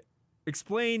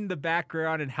 Explain the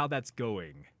background and how that's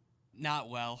going. Not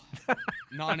well.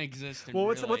 Non-existent. Well,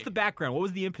 really. what's the background? What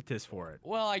was the impetus for it?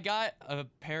 Well, I got a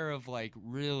pair of like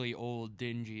really old,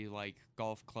 dingy like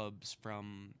golf clubs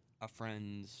from a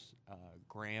friend's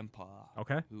grandpa.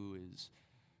 Okay. Who is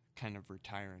kind of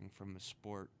retiring from the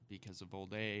sport because of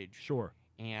old age. Sure.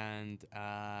 And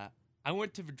I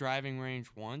went to the driving range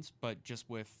once, but just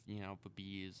with the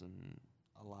bees and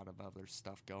a lot of other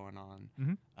stuff going on.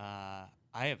 Mm-hmm.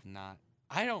 I have not.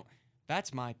 I don't.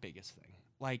 That's my biggest thing.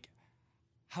 Like,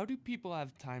 how do people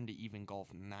have time to even golf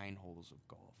 9 holes of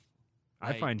golf?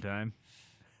 I find time.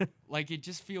 Like, it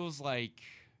just feels like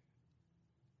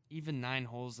even 9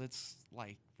 holes, that's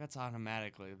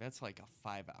automatically, that's like a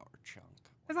 5-hour chunk.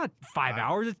 That's not 5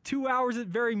 hours. It's 2 hours at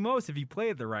very most if you play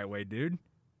it the right way, dude.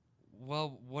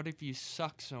 Well, what if you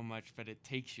suck so much that it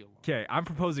takes you long? Okay, I'm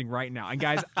proposing right now. And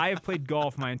guys, I have played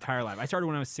golf my entire life. I started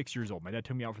when I was 6 years old. My dad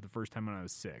took me out for the first time when I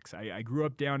was 6. I grew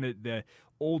up down at the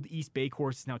old East Bay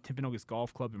course, now Timpanogos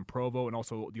Golf Club in Provo, and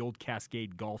also the old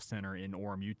Cascade Golf Center in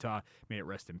Orem, Utah. May it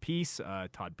rest in peace.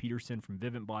 Todd Peterson from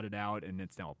Vivint bought it out, and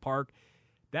it's now a park.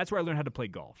 That's where I learned how to play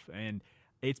golf. And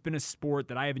it's been a sport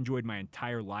that I have enjoyed my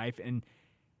entire life. And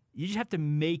you just have to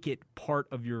make it part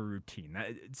of your routine.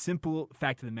 Simple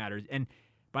fact of the matter. And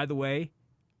by the way,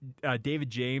 David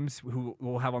James, who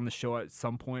we'll have on the show at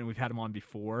some point, we've had him on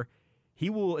before, he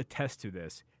will attest to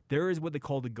this. There is what they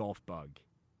call the golf bug.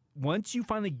 Once you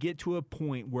finally get to a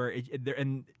point where it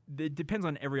depends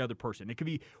on every other person. It could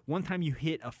be one time you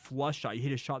hit a flush shot, you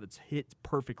hit a shot that's hit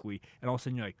perfectly, and all of a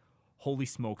sudden you're like, holy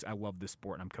smokes, I love this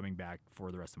sport, and I'm coming back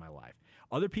for the rest of my life.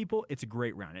 Other people, it's a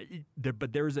great round.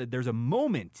 But there's a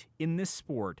moment in this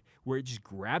sport where it just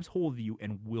grabs hold of you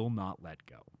and will not let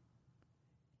go.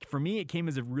 For me, it came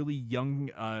as a really young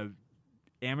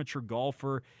amateur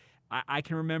golfer. I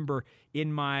can remember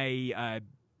in my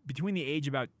between the age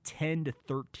about 10 to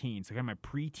 13, so kind of my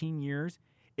preteen years,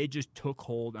 it just took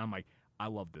hold, and I'm like, I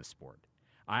love this sport.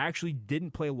 I actually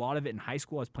didn't play a lot of it in high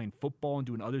school. I was playing football and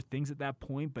doing other things at that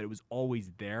point, but it was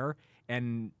always there,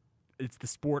 and it's the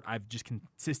sport I've just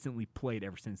consistently played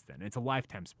ever since then. And it's a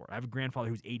lifetime sport. I have a grandfather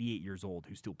who's 88 years old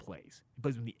who still plays. He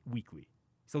plays with me weekly.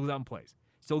 Still goes out and plays.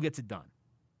 Still gets it done.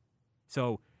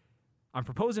 So I'm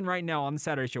proposing right now on the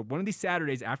Saturday show, one of these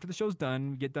Saturdays after the show's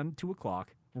done, we get done at 2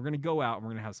 o'clock, we're going to go out and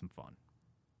we're going to have some fun.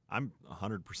 I'm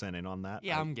 100% in on that.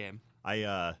 Yeah, I'm game.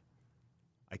 I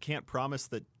can't promise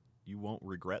that you won't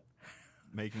regret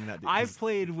making that. I've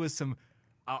played with some,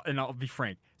 and I'll be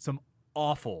frank, some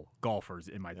awful golfers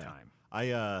in my time.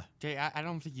 Jay, I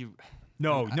don't think you.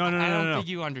 No. I don't think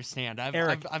you understand.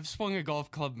 I've swung a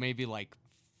golf club maybe like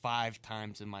 5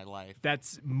 times in my life.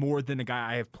 That's more than a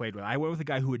guy I have played with. I went with a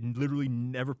guy who had literally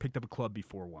never picked up a club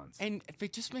before once. And if they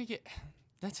just make it,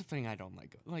 that's the thing I don't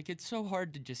like. Like, it's so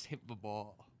hard to just hit the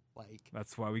ball. Like,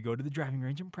 that's why we go to the driving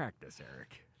range and practice,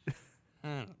 Eric. I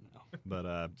don't know.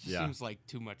 But yeah, seems like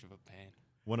too much of a pain.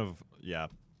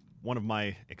 One of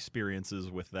my experiences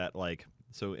with that, like,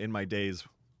 so in my days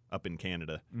up in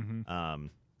Canada,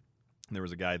 there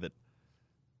was a guy that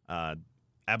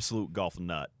absolute golf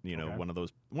nut, Okay.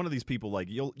 one of these people, like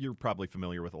you're probably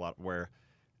familiar with a lot, where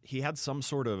he had some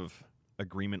sort of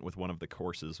agreement with one of the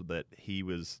courses that he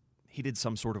did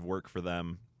some sort of work for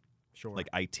them, sure, like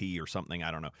IT or something, I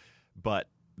don't know, but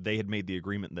they had made the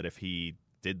agreement that if he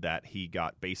did that, he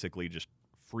got basically just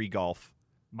free golf,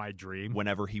 my dream,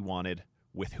 whenever he wanted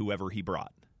with whoever he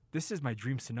brought. This is my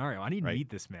dream scenario. I need to meet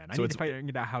this man. I so need to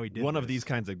find out how he did one this. of these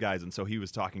kinds of guys. And so he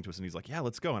was talking to us, and he's like, yeah,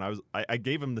 let's go. And I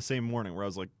gave him the same morning where I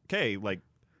was like, okay, like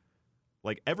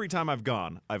every time I've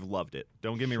gone, I've loved it.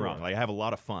 Don't get me wrong. Like, I have a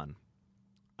lot of fun.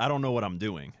 I don't know what I'm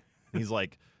doing. And he's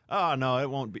like, oh, no, it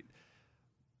won't be.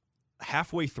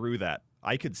 Halfway through that,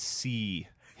 I could see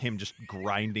him just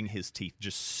grinding his teeth,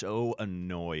 just so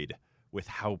annoyed with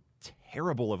how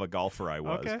terrible of a golfer I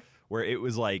was. Okay. Where it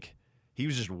was like he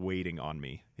was just waiting on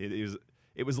me.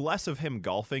 It was less of him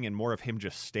golfing and more of him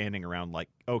just standing around like,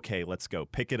 okay, let's go,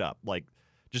 pick it up. Like,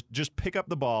 just pick up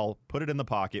the ball, put it in the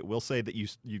pocket. We'll say that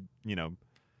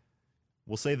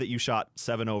we'll say that you shot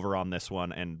 7 over on this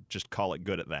one, and just call it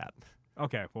good at that.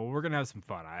 Okay, well, we're gonna have some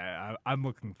fun. I'm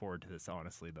looking forward to this,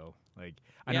 honestly, though. Like,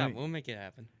 We'll make it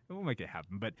happen. We'll make it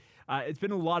happen. But it's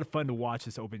been a lot of fun to watch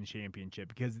this Open Championship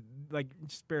because, like,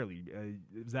 just barely.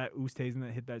 Was that Oosthuizen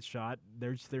that hit that shot? That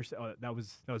was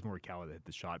Morikawa that hit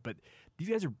the shot. But these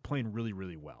guys are playing really,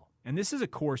 really well. And this is a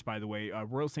course, by the way,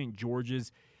 Royal St.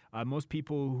 George's. Most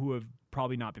people who have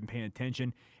probably not been paying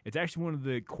attention, it's actually one of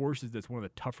the courses that's one of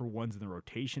the tougher ones in the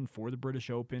rotation for the British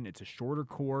Open. It's a shorter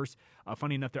course.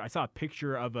 Funny enough, I saw a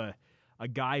picture of a a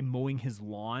guy mowing his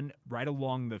lawn right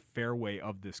along the fairway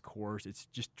of this course. It's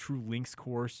just true links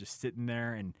course, just sitting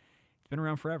there, and it's been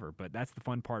around forever. But that's the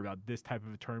fun part about this type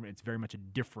of a tournament. It's very much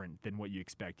different than what you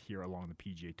expect here along the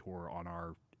PGA Tour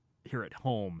here at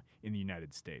home in the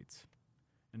United States.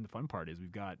 And the fun part is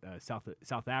we've got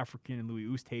South African and Louis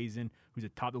Oosthuizen, who's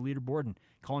atop the leaderboard, and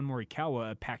Colin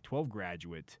Morikawa, a Pac-12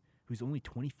 graduate, who's only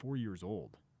 24 years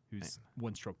old, who's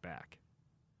one stroke back.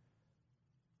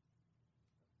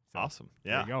 So, awesome.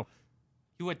 Yeah. There you go.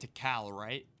 He went to Cal,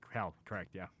 right? Cal,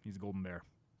 correct. Yeah, he's a Golden Bear.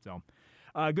 So,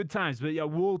 good times. But yeah,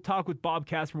 we'll talk with Bob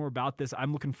Casper more about this.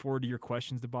 I'm looking forward to your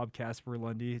questions to Bob Casper,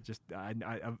 Lundy. Just,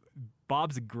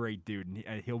 Bob's a great dude,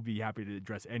 and he'll be happy to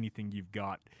address anything you've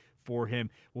got for him.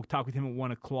 We'll talk with him at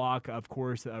 1 o'clock. Of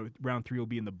course, round 3 will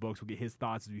be in the books. We'll get his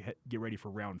thoughts as we get ready for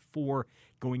round 4,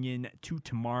 going into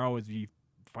tomorrow as the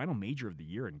final major of the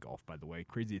year in golf, by the way.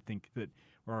 Crazy to think that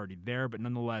we're already there, but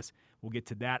nonetheless, we'll get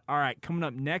to that. All right, coming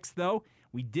up next, though,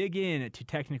 we dig in to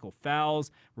technical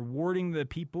fouls, rewarding the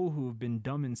people who have been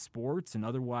dumb in sports and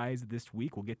otherwise this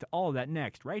week. We'll get to all of that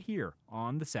next, right here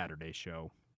on The Saturday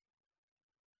Show.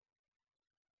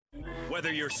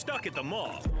 Whether you're stuck at the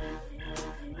mall,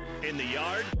 in the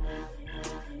yard,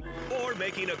 or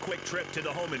making a quick trip to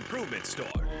the home improvement store,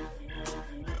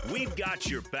 we've got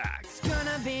your back. It's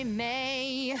gonna be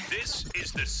May. This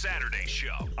is The Saturday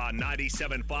Show on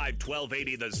 97.5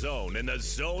 1280 The Zone and The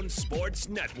Zone Sports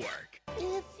Network.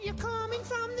 If you're coming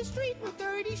from the street with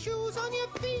dirty shoes on your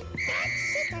feet,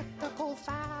 that's a technical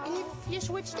foul. If you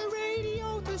switch the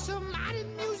radio to some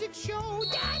modern music show,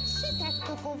 that's a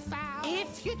technical foul.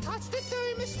 If you touch the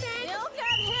thermostat, You'll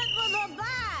get hit with a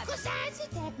bat. 'cause that's a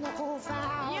technical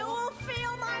foul. You will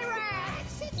feel my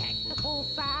wrath. That's a technical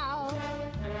foul.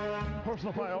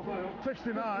 Personal foul,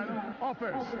 69,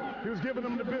 offense. He was giving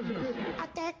them the business. A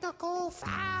technical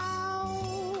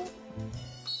foul.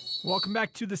 Welcome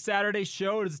back to The Saturday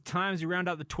Show. It is time as we round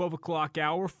out the 12 o'clock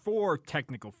hour for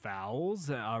technical fouls,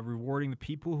 rewarding the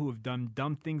people who have done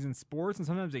dumb things in sports, and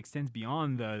sometimes it extends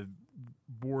beyond the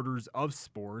borders of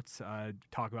sports.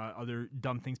 Talk about other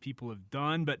dumb things people have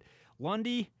done. But,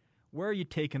 Lundy, where are you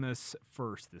taking us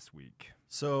first this week?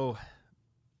 So,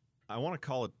 I want to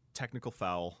call a technical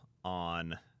foul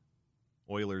on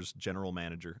Oilers general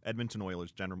manager, Edmonton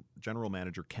Oilers general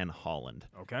manager Ken Holland.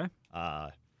 Okay.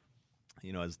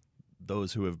 As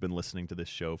those who have been listening to this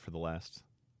show for the last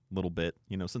little bit,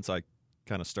 since I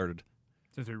kind of started.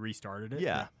 Since we restarted it?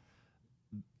 Yeah.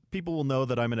 People will know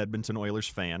that I'm an Edmonton Oilers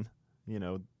fan,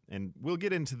 and we'll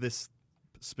get into this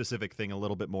specific thing a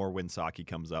little bit more when Sockey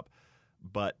comes up.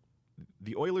 But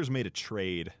the Oilers made a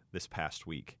trade this past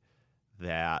week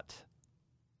that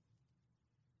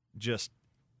just,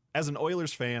 as an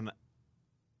Oilers fan,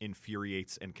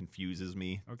 infuriates and confuses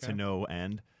me to no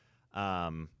end.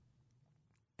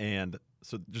 And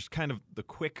so just kind of the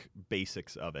quick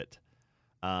basics of it.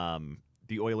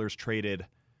 The Oilers traded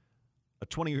a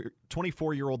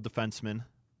 24-year-old defenseman.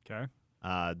 Okay.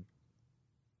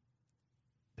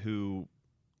 Who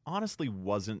honestly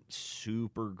wasn't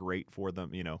super great for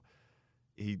them.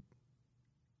 He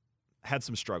had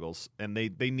some struggles, and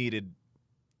they needed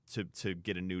to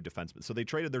get a new defenseman. So they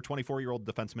traded their 24-year-old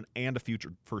defenseman and a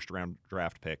future first-round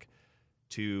draft pick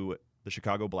to the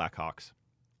Chicago Blackhawks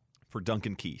for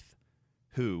Duncan Keith,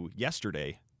 who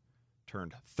yesterday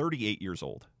turned 38 years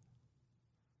old.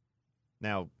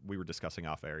 Now, we were discussing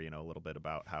off air, a little bit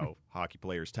about how hockey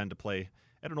players tend to play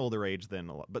at an older age than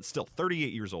a lot, but still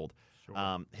 38 years old.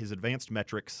 Sure. His advanced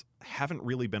metrics haven't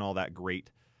really been all that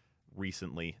great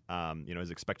recently.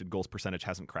 His expected goals percentage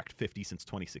hasn't cracked 50 since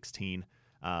 2016.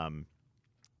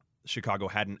 Chicago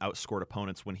hadn't outscored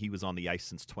opponents when he was on the ice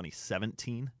since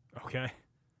 2017. Okay.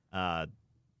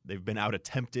 They've been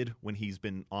out-attempted when he's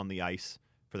been on the ice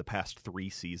for the past 3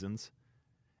 seasons.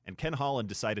 And Ken Holland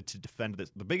decided to defend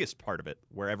the biggest part of it,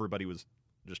 where everybody was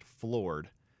just floored.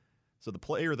 So the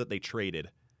player that they traded,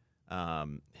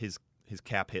 his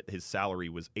cap hit, his salary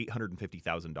was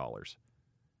 $850,000.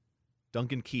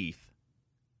 Duncan Keith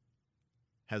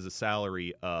has a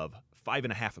salary of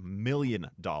 $5.5 million.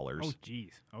 Oh,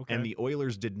 geez. Okay. And the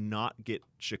Oilers did not get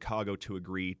Chicago to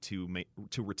agree to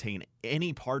retain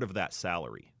any part of that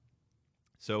salary.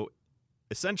 So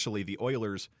essentially, the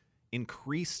Oilers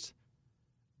increased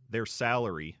their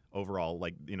salary overall.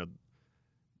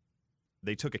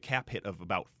 They took a cap hit of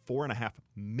about $4.5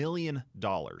 million,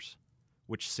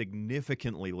 which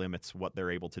significantly limits what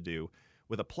they're able to do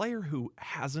with a player who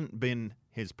hasn't been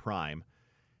his prime.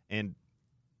 And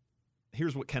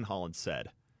here's what Ken Holland said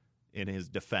in his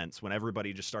defense when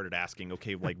everybody just started asking,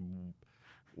 okay,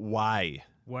 why?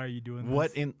 Why are you doing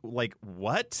this?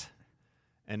 What?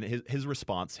 And his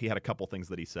response, he had a couple things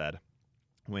that he said.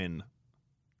 when,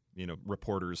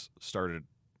 reporters started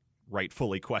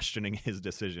rightfully questioning his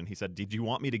decision. He said, "Did you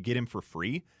want me to get him for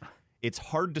free? It's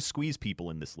hard to squeeze people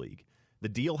in this league. The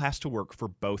deal has to work for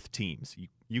both teams.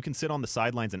 You can sit on the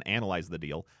sidelines and analyze the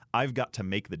deal. I've got to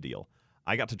make the deal.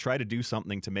 I got to try to do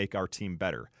something to make our team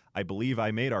better. I believe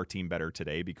I made our team better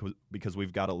today because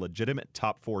we've got a legitimate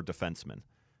top 4 defenseman."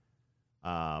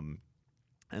 And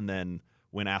then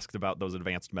when asked about those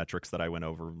advanced metrics that I went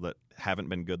over that haven't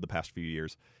been good the past few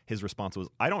years, his response was,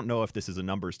 "I don't know if this is a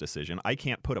numbers decision. I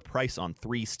can't put a price on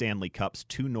 3 Stanley Cups,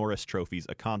 2 Norris trophies,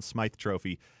 a Conn Smythe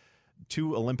trophy,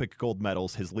 2 Olympic gold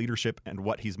medals, his leadership, and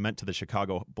what he's meant to the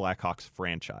Chicago Blackhawks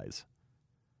franchise."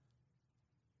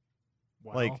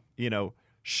 Wow.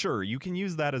 Sure, you can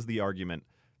use that as the argument,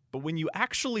 but when you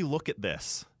actually look at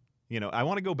this, I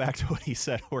want to go back to what he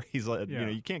said where he's like,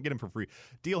 you can't get him for free.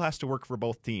 Deal has to work for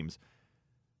both teams.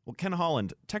 Well, Ken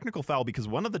Holland, technical foul because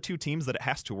one of the 2 teams that it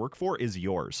has to work for is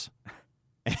yours.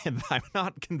 And I'm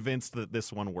not convinced that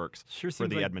this one works for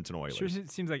the Edmonton Oilers. Sure, it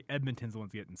seems like Edmonton's the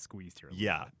one's getting squeezed here.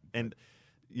 Yeah, and,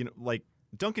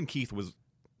 Duncan Keith was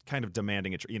kind of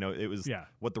demanding it. It was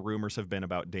what the rumors have been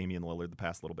about Damian Lillard the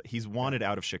past little bit. He's wanted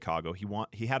out of Chicago.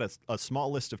 He had a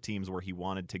small list of teams where he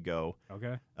wanted to go,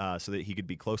 so that he could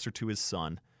be closer to his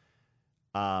son.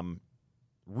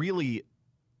 Really,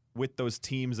 with those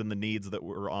teams and the needs that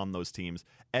were on those teams,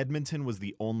 Edmonton was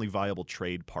the only viable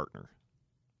trade partner.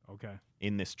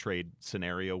 In this trade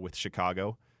scenario with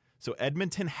Chicago, so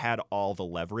Edmonton had all the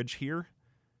leverage here,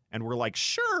 and we're like,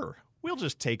 sure. We'll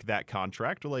just take that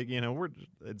contract. We're like,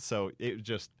 so it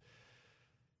just,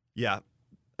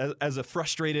 As a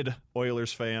frustrated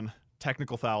Oilers fan,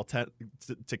 technical foul to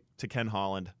Ken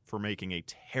Holland for making a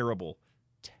terrible,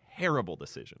 terrible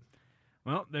decision.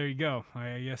 Well, there you go.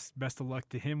 I guess best of luck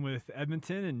to him with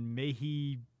Edmonton, and may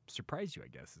he surprise you, I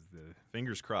guess, is the...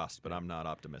 Fingers crossed, but I'm not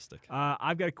optimistic.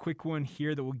 I've got a quick one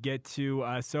here that we'll get to.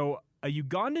 So a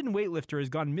Ugandan weightlifter has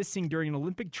gone missing during an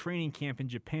Olympic training camp in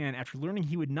Japan after learning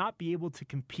he would not be able to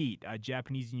compete.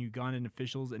 Japanese and Ugandan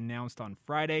officials announced on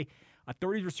Friday.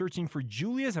 Authorities were searching for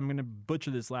Julius, I'm going to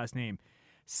butcher this last name,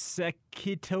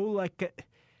 Sekidoleko,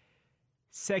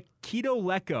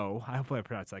 I hope I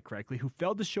pronounced that correctly, who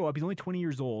failed to show up. He's only 20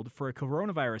 years old for a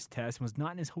coronavirus test and was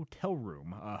not in his hotel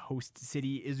room. Host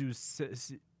city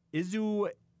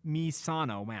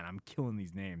Izumisano, man, I'm killing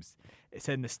these names, it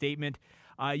said in the statement.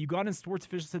 Ugandan sports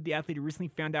officials said the athlete recently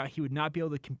found out he would not be able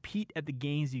to compete at the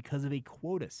games because of a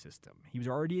quota system. He was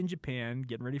already in Japan,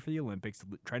 getting ready for the Olympics,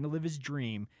 trying to live his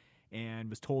dream, and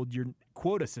was told your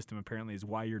quota system apparently is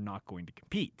why you're not going to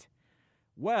compete.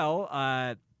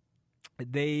 Well,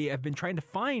 they have been trying to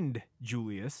find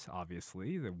Julius,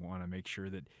 obviously. They want to make sure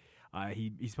that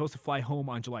he's supposed to fly home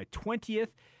on July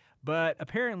 20th, but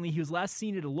apparently he was last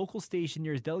seen at a local station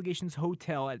near his delegation's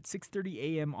hotel at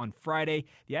 6:30 a.m. on Friday.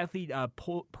 The athlete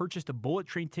purchased a bullet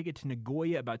train ticket to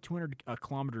Nagoya, about 200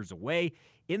 kilometers away.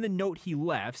 In the note he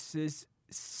left, says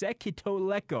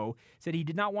Sekitoleko said he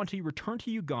did not want to return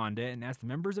to Uganda and asked the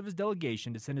members of his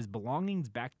delegation to send his belongings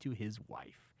back to his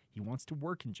wife. He wants to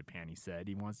work in Japan, he said.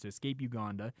 He wants to escape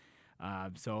Uganda.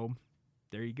 So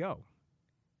there you go.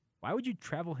 Why would you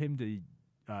travel him to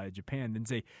Japan and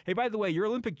say, hey, by the way, your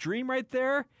Olympic dream right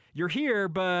there, you're here,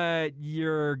 but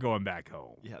you're going back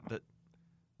home? Yeah,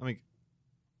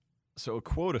 so a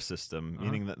quota system,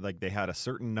 meaning that like they had a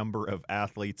certain number of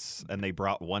athletes and they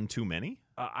brought one too many?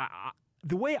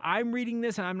 The way I'm reading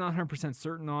this, and I'm not 100%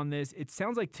 certain on this, it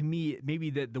sounds like to me maybe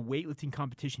that the weightlifting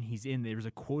competition he's in, there's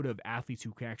a quota of athletes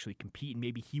who can actually compete, and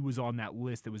maybe he was on that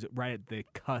list that was right at the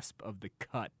cusp of the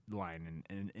cut line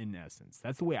in essence.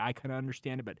 That's the way I kind of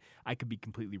understand it, but I could be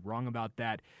completely wrong about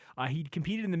that. He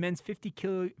competed in the men's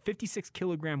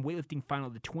 56-kilogram weightlifting final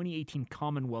at the 2018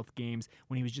 Commonwealth Games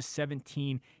when he was just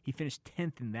 17. He finished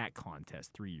 10th in that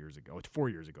contest 3 years ago. It's 4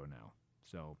 years ago now.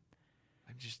 So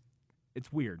it's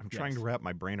weird. I'm trying to wrap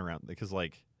my brain around because, do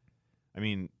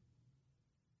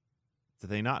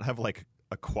they not have like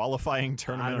a qualifying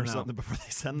tournament or something before they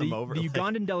send them over? The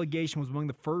Ugandan delegation was among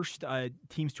the first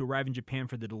teams to arrive in Japan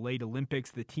for the delayed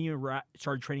Olympics. The team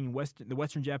started training in the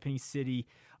Western Japanese city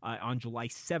on July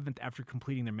 7th after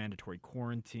completing their mandatory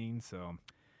quarantine. So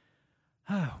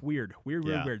weird.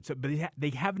 So, but they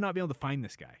have not been able to find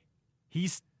this guy.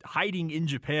 He's hiding in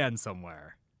Japan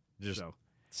somewhere.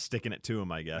 Sticking it to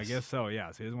him, I guess. I guess so, yeah.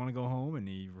 So he doesn't want to go home, and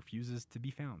he refuses to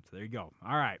be found. So there you go.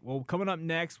 All right. Well, coming up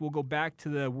next, we'll go back to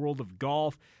the world of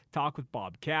golf, talk with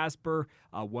Bob Casper.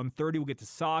 1:30, we'll get to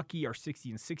Sockey, our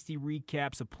 60 and 60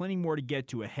 recap. So plenty more to get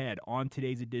to ahead on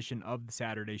today's edition of the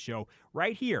Saturday Show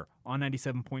right here on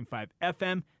 97.5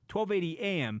 FM, 1280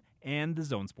 AM, and the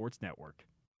Zone Sports Network.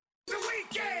 The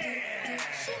weekend!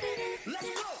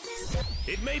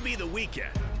 It may be the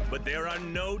weekend, but there are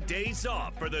no days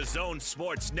off for the Zone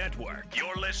Sports Network.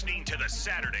 You're listening to The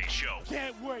Saturday Show.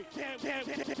 Can't wait. Can't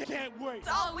wait. It's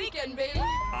all weekend, baby.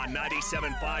 On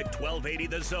 97.5, 1280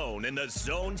 The Zone and the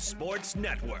Zone Sports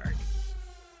Network.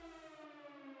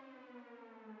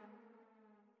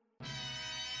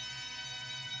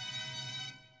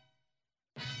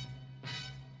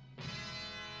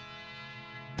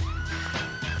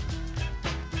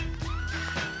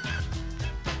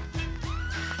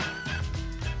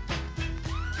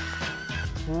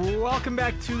 Welcome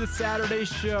back to the Saturday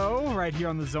Show right here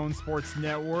on the Zone Sports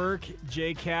Network.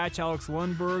 Jay Catch, Alex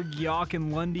Lundberg,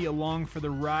 Jochen Lundy along for the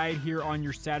ride here on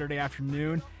your Saturday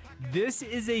afternoon. This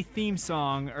is a theme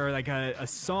song, or like a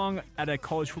song at a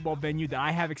college football venue that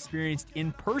I have experienced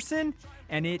in person,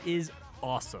 and it is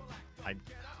awesome.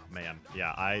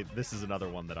 This is another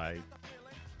one that I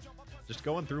just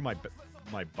going through my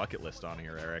bucket list on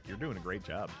here, Eric. You're doing a great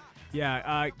job.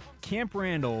 Yeah, Camp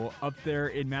Randall up there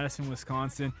in Madison,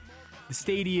 Wisconsin. The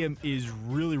stadium is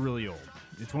really, really old.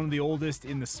 It's one of the oldest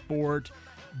in the sport,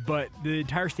 but the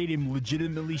entire stadium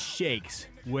legitimately shakes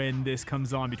when this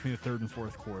comes on between the third and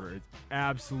fourth quarter. It's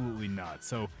absolutely nuts.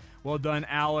 So well done,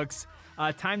 Alex.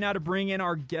 Time now to bring in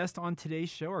our guest on today's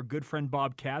show, our good friend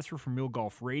Bob Casper from Real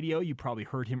Golf Radio. You probably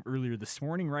heard him earlier this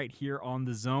morning right here on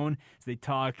The Zone as they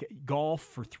talk golf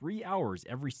for 3 hours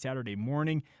every Saturday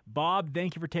morning. Bob,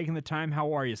 thank you for taking the time.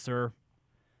 How are you, sir?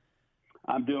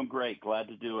 I'm doing great. Glad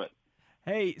to do it.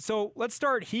 Hey, so let's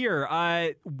start here.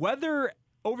 Weather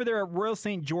over there at Royal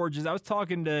St. George's, I was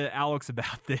talking to Alex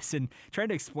about this and trying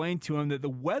to explain to him that the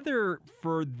weather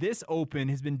for this Open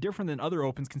has been different than other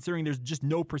Opens, considering there's just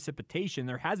no precipitation.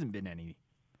 There hasn't been any.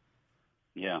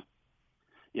 Yeah,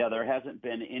 there hasn't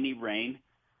been any rain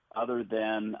other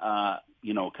than, a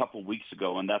couple weeks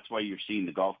ago, and that's why you're seeing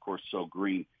the golf course so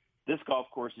green. This golf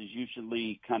course is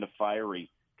usually kind of fiery,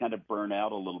 kind of burn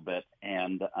out a little bit,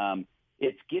 and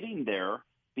it's getting there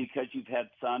because you've had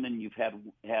sun and you've had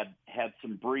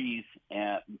some breeze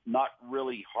and not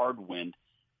really hard wind,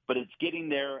 but it's getting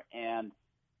there, and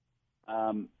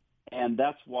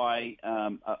that's why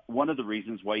one of the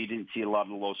reasons why you didn't see a lot of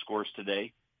the low scores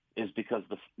today is because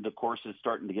the course is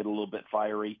starting to get a little bit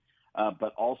fiery,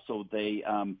 but also they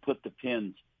put the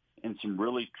pins in some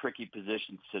really tricky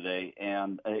positions today,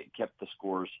 and it kept the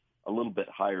scores a little bit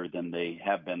higher than they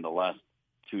have been the last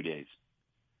 2 days.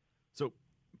 So,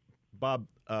 Bob,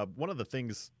 one of the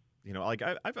things,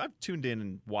 I've tuned in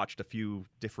and watched a few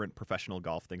different professional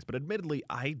golf things, but admittedly,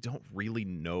 I don't really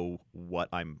know what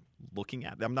I'm looking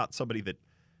at. I'm not somebody that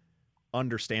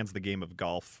understands the game of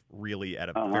golf really at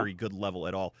a very good level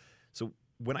at all. So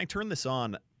when I turn this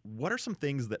on, what are some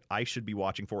things that I should be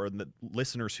watching for, and the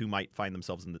listeners who might find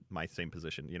themselves in my same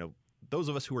position? Those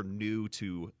of us who are new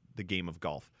to the game of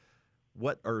golf,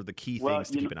 what are the key things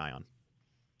to keep an eye on?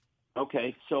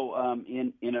 Okay, so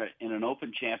in an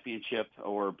Open Championship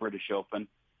or a British Open,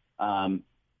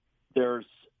 there's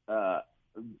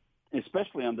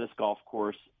especially on this golf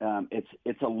course,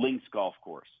 it's a links golf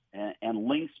course, and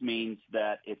links means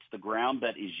that it's the ground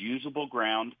that is usable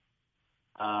ground.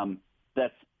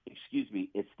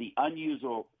 It's the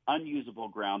unusable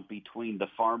ground between the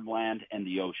farmland and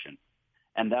the ocean,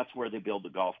 and that's where they build the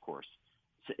golf course.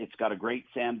 It's got a great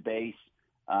sand base.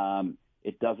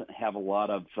 It doesn't have a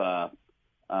lot of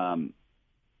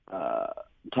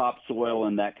topsoil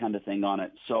and that kind of thing on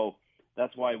it. So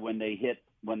that's why when they hit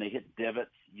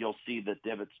divots, you'll see the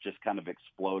divots just kind of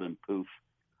explode and poof.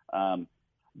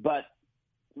 But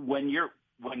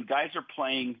when guys are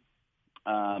playing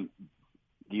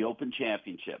the Open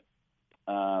Championship,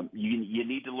 you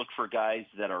need to look for guys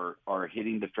that are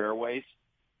hitting the fairways.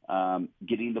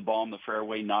 Getting the ball in the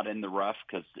fairway, not in the rough,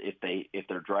 because if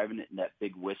they're driving it in that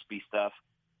big wispy stuff,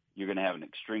 you're going to have an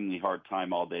extremely hard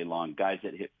time all day long. Guys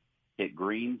that hit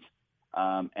greens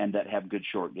and that have good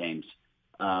short games.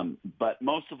 But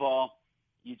most of all,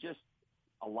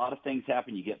 a lot of things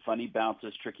happen. You get funny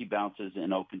bounces, tricky bounces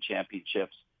in Open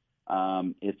Championships.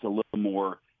 It's a little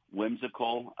more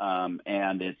whimsical,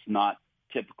 and it's not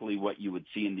typically what you would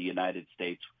see in the United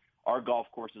States. Our golf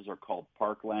courses are called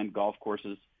parkland golf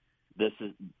courses. This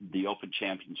is the Open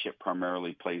Championship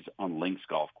primarily plays on links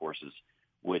golf courses,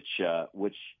 which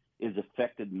is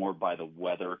affected more by the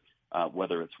weather,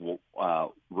 whether it's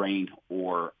rain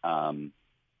or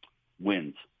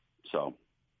winds. So,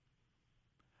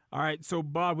 All right, so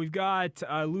Bob, we've got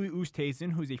Louis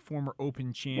Oosthuizen, who's a former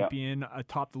Open champion,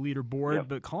 atop the leaderboard,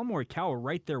 but Colin Morikawa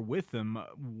right there with him.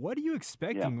 What are you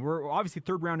expecting? We're obviously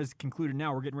third round is concluded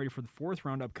now. We're getting ready for the fourth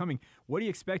round upcoming. What are you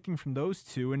expecting from those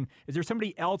two? And is there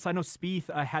somebody else? I know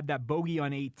Spieth had that bogey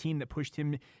on 18 that pushed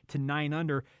him to 9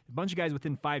 under. A bunch of guys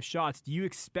within 5 shots. Do you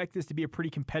expect this to be a pretty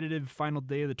competitive final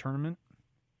day of the tournament?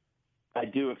 I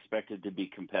do expect it to be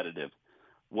competitive.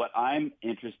 What I'm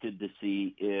interested to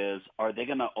see is, are they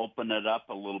going to open it up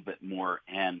a little bit more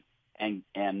and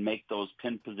make those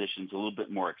pin positions a little bit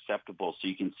more acceptable so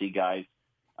you can see guys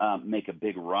make a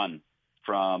big run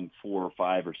from 4 or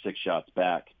 5 or 6 shots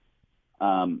back.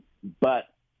 But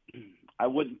I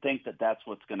wouldn't think that that's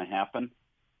what's going to happen.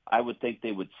 I would think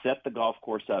they would set the golf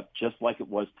course up just like it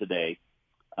was today,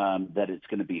 that it's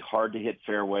going to be hard to hit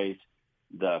fairways.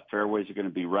 The fairways are going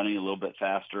to be running a little bit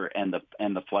faster, and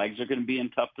the flags are going to be in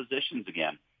tough positions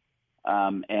again.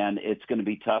 And it's going to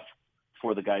be tough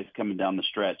for the guys coming down the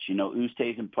stretch. You know,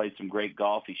 Oosthuizen played some great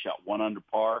golf. He shot 1 under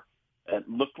par. It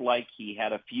looked like he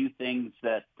had a few things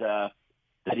that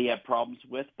he had problems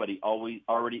with, but he always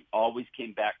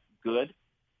came back good.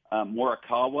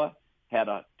 Morikawa had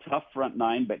a tough front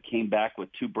 9, but came back with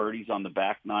 2 birdies on the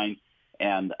back 9.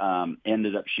 And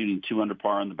ended up shooting 2 under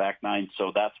par on the back 9,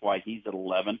 so that's why he's at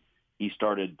 11. He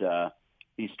started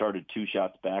 2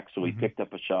 shots back, so he picked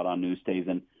up a shot on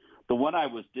Oosthuizen. The one I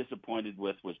was disappointed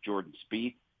with was Jordan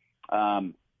Spieth.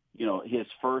 You know, his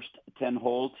first 10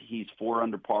 holes, he's 4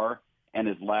 under par, and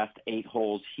his last 8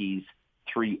 holes, he's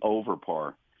 3 over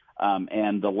par.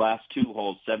 And the last 2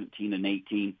 holes, 17 and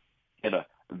 18, hit a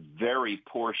very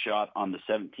poor shot on the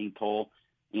 17th hole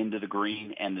into the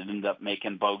green, and it ended up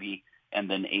making bogey. And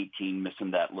then 18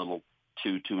 missing that little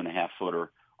 2.5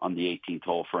 footer on the 18th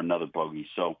hole for another bogey.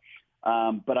 So,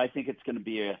 but I think it's going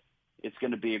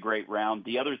to be a great round.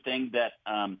 The other thing that,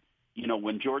 you know,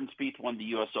 when Jordan Spieth won the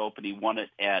U.S. Open, he won it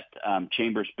at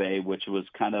Chambers Bay, which was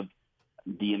kind of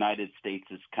the United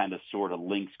States' kind of sort of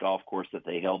links golf course that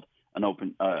they held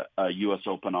a U.S.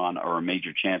 Open on, or a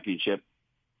major championship.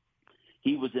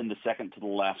 He was in the second to the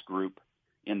last group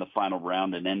in the final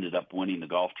round and ended up winning the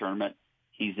golf tournament.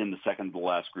 He's in the second to the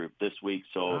last group this week,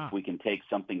 so if we can take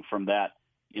something from that,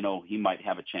 you know, he might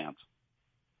have a chance.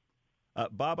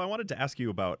 Bob, I wanted to ask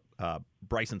you about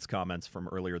Bryson's comments from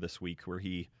earlier this week, where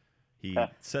he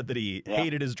said that he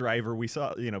hated his driver. We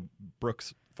saw, you know,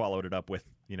 Brooks followed it up with,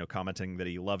 you know, commenting that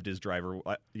he loved his driver.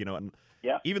 You know, and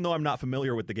even though I'm not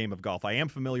familiar with the game of golf, I am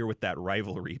familiar with that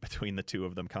rivalry between the two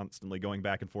of them constantly going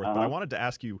back and forth. But I wanted to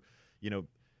ask you, you know,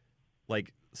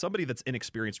 like somebody that's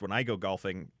inexperienced when I go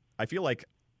golfing, I feel like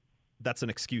that's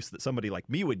an excuse that somebody like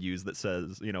me would use that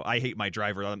says, you know, I hate my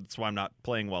driver, that's why I'm not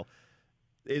playing well.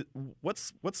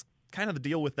 What's kind of the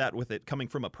deal with that, with it coming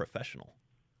from a professional?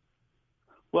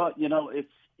 Well, you know, it's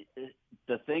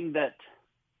the thing that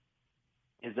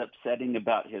is upsetting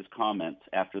about his comments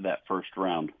after that first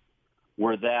round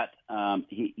were that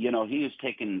he was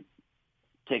taking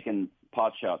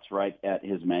pot shots right at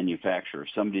his manufacturer,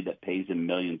 somebody that pays him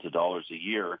millions of dollars a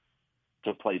year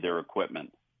to play their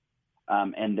equipment.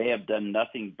 And they have done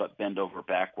nothing but bend over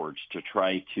backwards to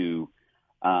try to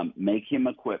make him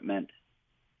equipment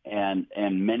and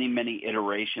many, many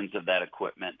iterations of that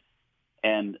equipment.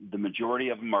 And the majority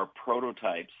of them are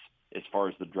prototypes as far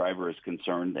as the driver is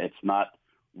concerned. It's not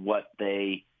what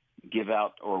they give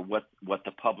out or what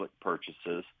the public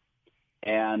purchases.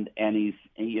 And he's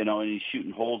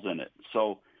shooting holes in it.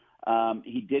 So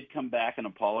he did come back and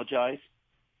apologize.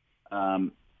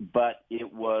 But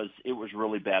it was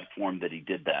really bad form that he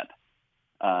did that.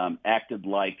 Acted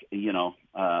like,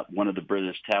 one of the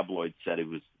British tabloids said he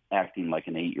was acting like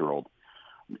an 8-year-old.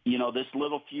 You know, this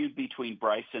little feud between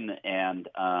Bryson and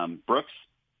Brooks,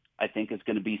 I think is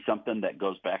going to be something that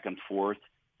goes back and forth,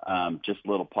 just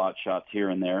little pot shots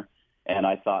here and there. And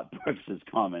I thought Brooks's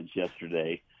comments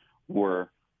yesterday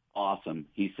were awesome.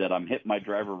 He said, "I'm hitting my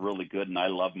driver really good, and I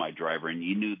love my driver." And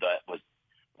you knew that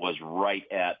was right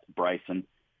at Bryson.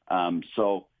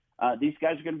 So these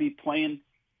guys are going to be playing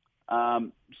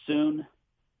soon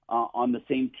on the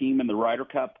same team in the Ryder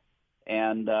Cup,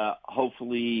 and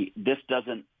hopefully this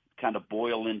doesn't kind of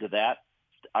boil into that.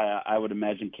 I would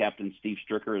imagine Captain Steve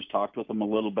Stricker has talked with them a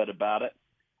little bit about it,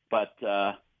 but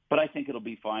I think it'll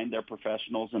be fine. They're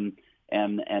professionals,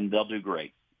 and they'll do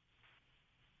great.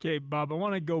 Okay, Bob, I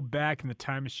want to go back in the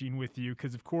time machine with you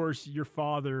because, of course, your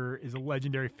father is a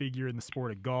legendary figure in the sport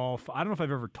of golf. I don't know if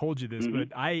I've ever told you this, but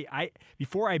I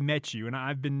before I met you, and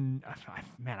I don't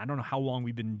know how long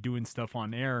we've been doing stuff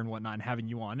on air and whatnot and having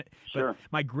you on it. Sure. But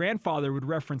my grandfather would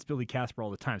reference Billy Casper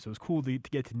all the time, so it was cool to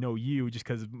get to know you just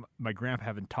because my grandpa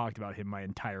haven't talked about him my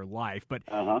entire life. But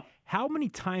how many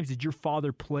times did your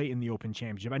father play in the Open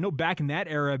Championship? I know back in that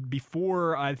era,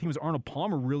 before I think it was Arnold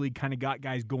Palmer really kind of got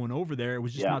guys going over there, it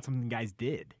was just not something guys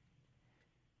did.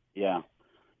 Yeah.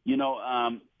 You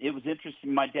know, it was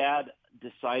interesting. My dad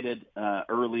decided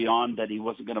early on that he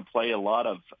wasn't going to play a lot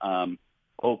of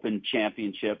Open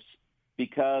Championships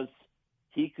because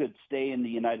he could stay in the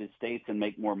United States and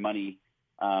make more money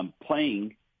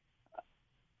playing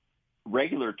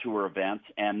regular tour events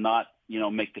and not,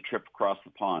 make the trip across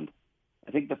the pond.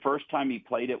 I think the first time he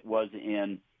played it was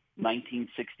in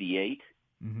 1968.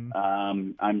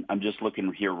 I'm just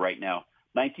looking here right now.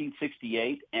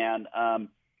 1968, and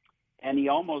he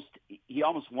almost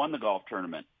won the golf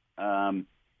tournament.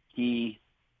 He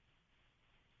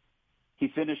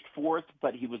finished fourth,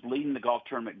 but he was leading the golf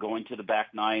tournament going to the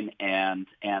back nine and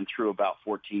threw about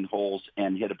 14 holes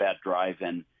and hit a bad drive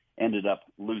and ended up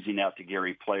losing out to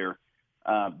Gary Player.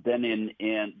 Then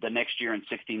in the next year in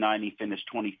 '69, he finished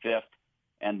 25th,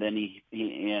 and then he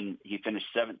finished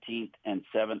 17th and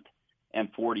 7th and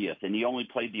 40th, and he only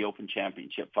played the Open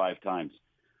Championship 5 times.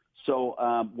 So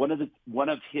one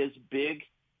of his big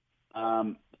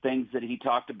things that he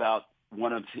talked about,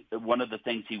 one of the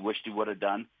things he wished he would have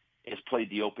done is played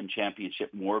the Open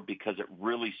Championship more because it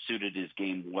really suited his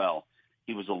game well.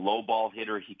 He was a low ball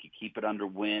hitter. He could keep it under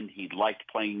wind. He liked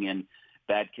playing in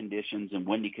bad conditions and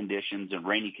windy conditions and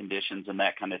rainy conditions and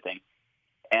that kind of thing.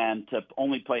 And to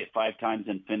only play it 5 times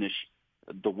and finish,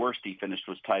 the worst he finished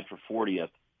was tied for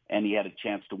 40th, and he had a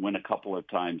chance to win a couple of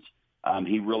times.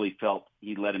 He really felt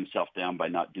he let himself down by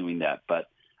not doing that. But,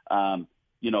 2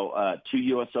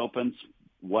 U.S. Opens,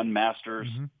 1 Masters,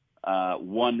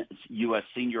 1 U.S.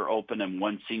 Senior Open, and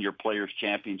 1 Senior Players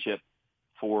Championship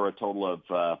for a total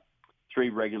of 3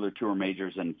 regular tour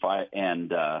majors and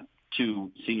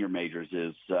 2 senior majors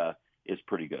is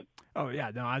pretty good. Oh,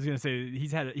 yeah. No, I was going to say he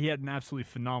had an absolutely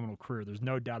phenomenal career. There's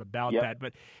no doubt about that.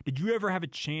 But did you ever have a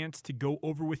chance to go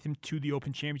over with him to the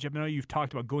Open Championship? I know you've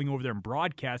talked about going over there and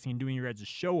broadcasting and doing your guys'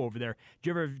 show over there. Did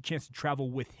you ever have a chance to travel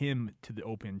with him to the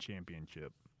Open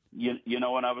Championship?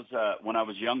 When I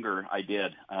was younger, I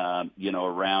did.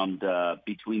 Around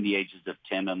between the ages of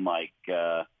 10 and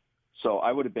so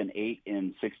I would have been 8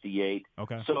 in '68.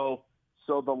 Okay. So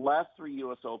the last 3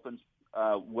 U.S. Opens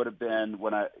would have been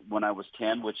when I was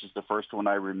 10, which is the first one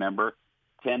I remember,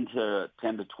 10 to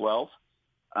 12,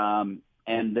 and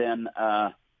then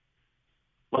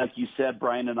like you said,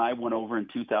 Brian and I went over in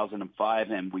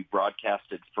 2005 and we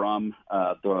broadcasted from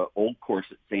the old course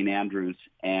at St. Andrews,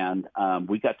 and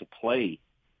we got to play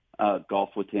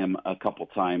golf with him a couple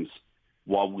times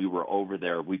while we were over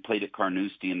there. We played at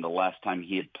Carnoustie, and the last time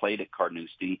he had played at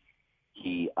Carnoustie,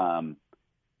 he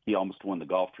almost won the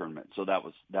golf tournament. So that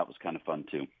was kind of fun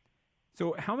too.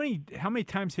 So how many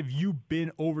times have you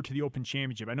been over to the Open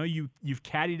Championship? I know you've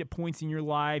caddied at points in your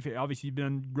life. Obviously, you've been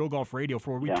on Real Golf Radio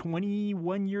for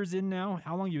 21 years in now.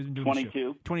 How long have you been doing 22. the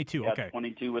show? 22. Yeah, okay.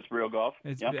 22 with Real Golf.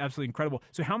 It's absolutely incredible.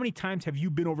 So how many times have you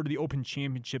been over to the Open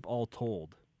Championship all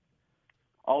told?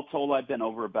 All told, I've been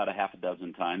over about a half a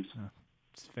dozen times.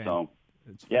 It's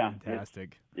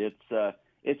fantastic.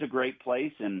 It's a great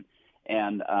place, and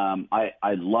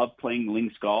I love playing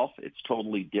links golf. It's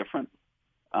totally different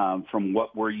from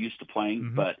what we're used to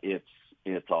playing, but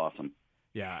it's awesome.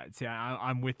 Yeah, see,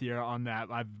 I'm with you on that.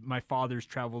 My father's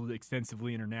traveled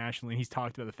extensively internationally, and he's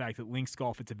talked about the fact that links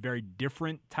golf, it's a very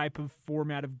different type of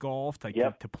format of golf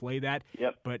to play that,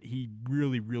 but he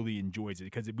really, really enjoys it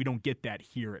because we don't get that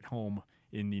here at home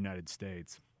in the United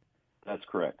States. That's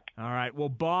correct. All right. Well,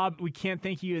 Bob, we can't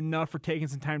thank you enough for taking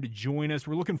some time to join us.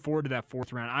 We're looking forward to that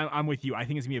 4th round. I'm with you. I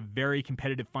think it's going to be a very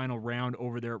competitive final round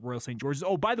over there at Royal St. George's.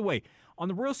 Oh, by the way, on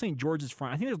the Royal St. George's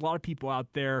front, I think there's a lot of people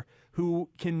out there who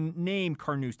can name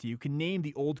Carnoustie, who can name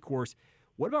the old course.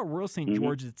 What about Royal St.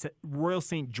 George's? Royal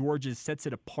St. George's sets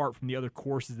it apart from the other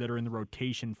courses that are in the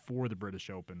rotation for the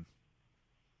British Open.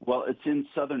 Well, it's in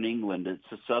southern England. It's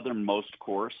the southernmost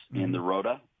course in the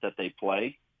Rota that they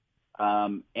play.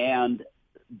 And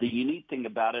the unique thing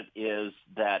about it is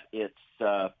that it's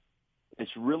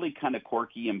really kind of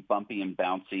quirky and bumpy and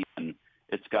bouncy, and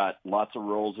it's got lots of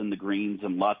rolls in the greens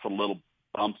and lots of little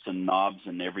bumps and knobs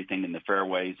and everything in the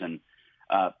fairways, and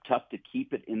tough to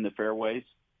keep it in the fairways.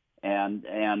 And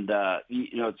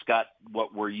it's got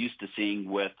what we're used to seeing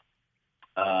with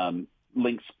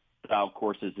links style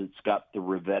courses. It's got the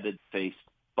revetted face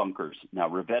bunkers. Now,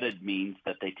 revetted means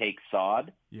that they take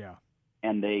sod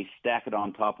and they stack it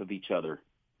on top of each other,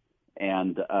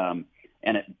 and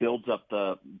it builds up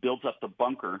the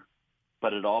bunker,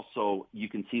 but it also, you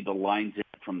can see the lines in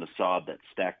it from the sod that's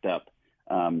stacked up.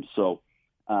 So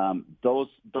those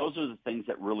are the things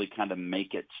that really kind of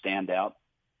make it stand out,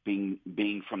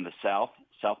 being from the south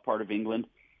part of England.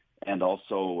 And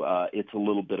also, it's a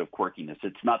little bit of quirkiness.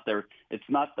 It's not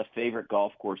the favorite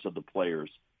golf course of the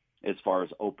players as far as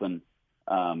open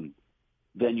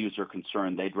venues are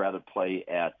concerned. They'd rather play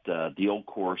at the Old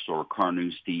Course or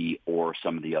Carnoustie or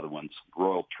some of the other ones,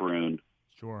 Royal Troon,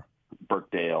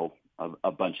 Birkdale,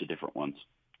 a bunch of different ones.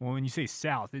 Well, when you say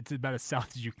south, it's about as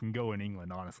south as you can go in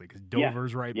England, honestly, because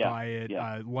Dover's right by it.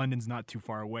 Yeah. London's not too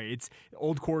far away. It's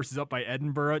Old Course is up by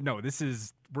Edinburgh. No,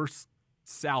 we're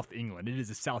South England. It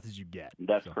is as south as you get.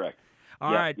 That's correct.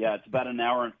 All right. Yeah, it's about an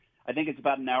hour. I think it's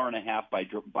about an hour and a half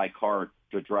by car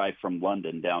to drive from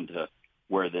London down to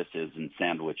where this is in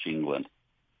Sandwich, England.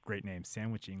 Great name,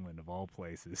 Sandwich, England, of all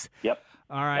places. Yep.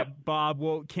 All right, Bob.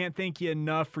 Well, can't thank you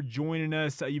enough for joining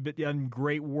us. You've been done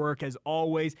great work as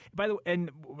always. By the way,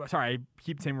 and sorry, I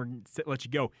keep saying we're going to let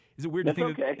you go. Is it weird to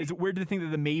think? Is it weird to think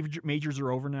that the majors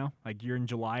are over now? Like you're in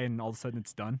July and all of a sudden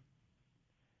it's done.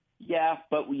 Yeah,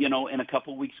 but in a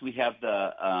couple of weeks we have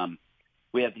the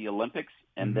Olympics,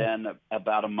 and then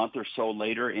about a month or so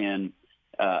later, in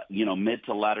mid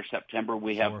to latter September,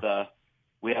 we have the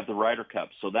Ryder Cup.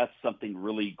 So that's something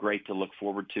really great to look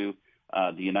forward to.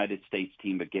 The United States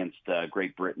team against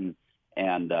Great Britain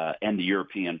and the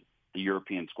European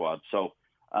squad. So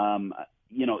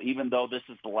even though this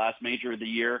is the last major of the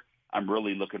year, I'm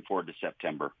really looking forward to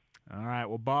September. All right.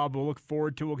 Well, Bob, we'll look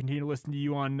forward to it. We'll continue to listen to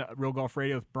you on Real Golf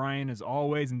Radio with Brian as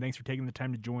always, and thanks for taking the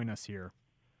time to join us here.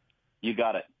 You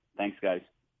got it. Thanks, guys.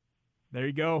 There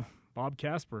you go. Bob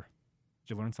Casper.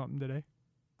 Did you learn something today?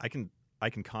 I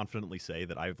can confidently say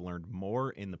that I've learned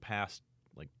more in the past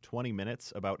 20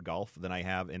 minutes about golf than I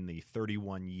have in the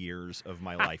 31 years of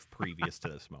my life previous to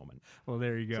this moment. Well,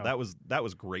 there you go. So that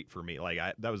was great for me.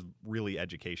 That was really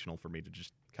educational for me to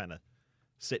just kind of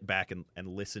sit back and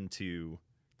listen to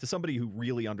somebody who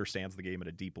really understands the game at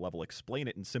a deep level, explain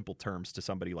it in simple terms to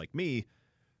somebody like me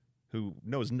who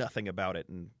knows nothing about it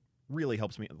and really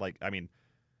helps me.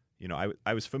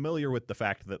 I was familiar with the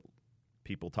fact that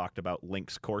people talked about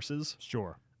links courses.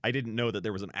 Sure. I didn't know that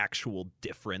there was an actual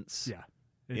difference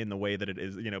in the way that it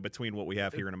is, between what we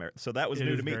have here in America. So that was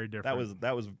new to me. Very different.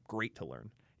 That was great to learn.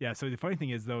 Yeah, so the funny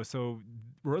thing is, though,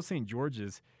 Royal St.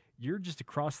 George's, you're just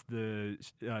across the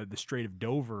Strait of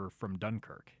Dover from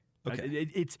Dunkirk. Okay.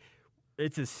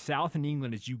 It's as south in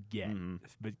England as you get,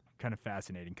 but kind of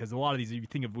fascinating because a lot of these, when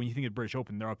you think of British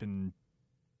Open, they're up in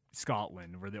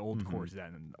Scotland where the old course is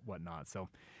at and whatnot. So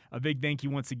a big thank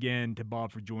you once again to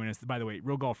Bob for joining us. By the way,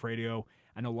 Real Golf Radio,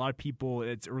 I know a lot of people,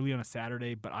 it's early on a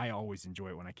Saturday, but I always enjoy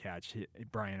it when I catch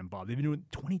Brian and Bob. They've been doing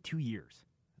it 22 years.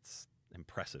 It's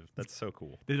impressive. That's so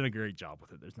cool. They did a great job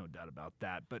with it. There's no doubt about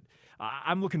that. But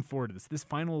I'm looking forward to this. This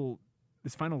final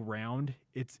round,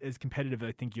 it's as competitive as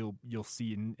I think you'll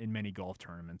see in many golf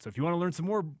tournaments. So if you want to learn some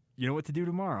more, you know what to do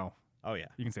tomorrow. Oh, yeah.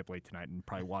 You can stay up late tonight and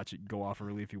probably watch it go off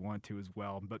early if you want to as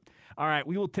well. But, all right,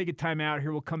 we will take a time out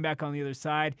here. We'll come back on the other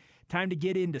side. Time to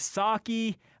get into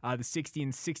Sockey, the 60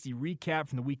 and 60 recap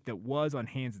from the week that was on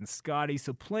Hans and Scotty.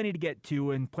 So plenty to get to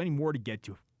and plenty more to get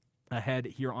to ahead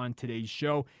here on today's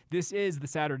show. This is the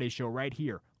Saturday Show right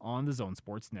here on the Zone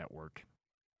Sports Network.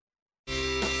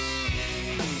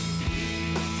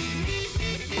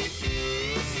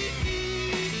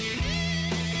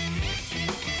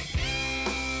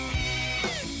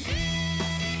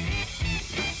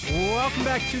 Welcome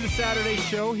back to the Saturday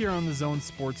Show here on the Zone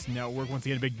Sports Network. Once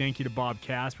again, a big thank you to Bob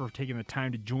Casper for taking the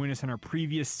time to join us in our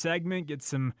previous segment, get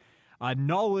some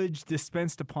knowledge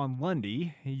dispensed upon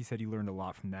Lundy. He said he learned a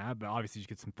lot from that, but obviously just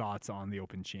get some thoughts on the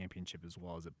Open Championship as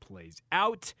well as it plays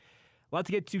out. A lot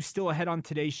to get to still ahead on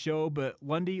today's show, but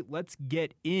Lundy, let's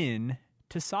get in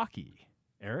to Sockey.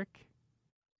 Eric?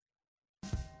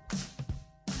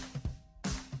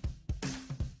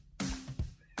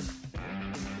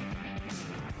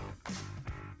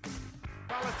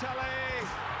 Balotelli,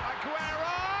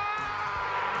 Aguero!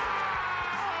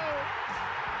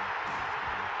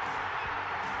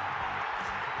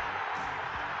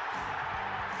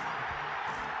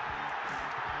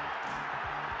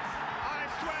 I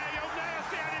swear you'll never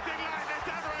see anything like this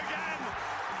ever again.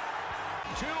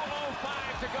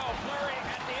 2:05 to go. Fleury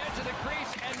at the edge of the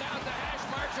crease, and now the hash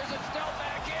marks as it's still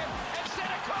back in. And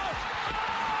Sitacos!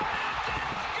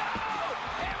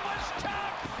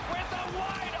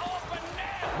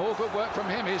 More good work from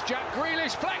him. Here's Jack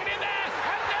Grealish flagging in there.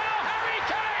 And now Harry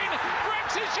Kane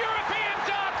breaks his European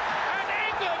duck.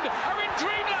 England are in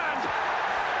dreamland.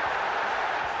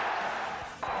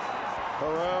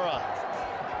 Herrera.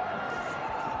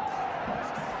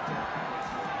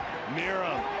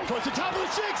 Miram towards the top of the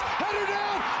 6, header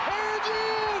down, and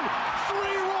in!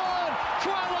 3-1,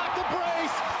 try lock the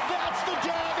brace, that's the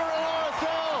dagger at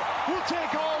RSL. We'll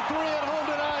take all 3 at home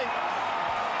tonight.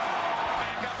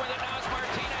 Back up with it now is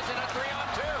Martinez in a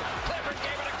 3-on-2. Clifford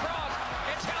gave it across,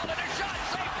 it's held in a shot,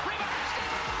 safe, rebound,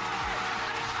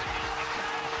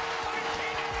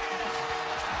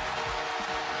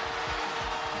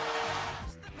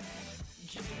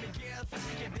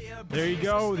 There you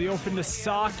go, the Open to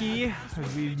Sockey,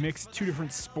 as we mix 2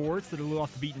 different sports that are a little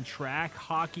off the beaten track,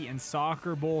 hockey and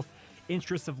soccer, both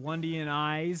interests of Lundy and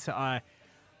I's. I've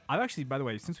actually, by the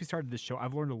way, since we started this show,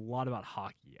 I've learned a lot about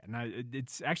hockey, and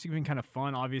it's actually been kind of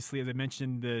fun. Obviously, as I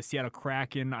mentioned, the Seattle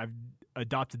Kraken, I've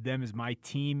adopted them as my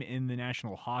team in the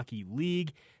National Hockey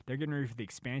League. They're getting ready for the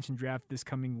expansion draft this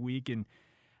coming week, and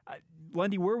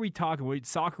Lundy, where are we talking?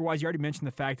 Soccer-wise, you already mentioned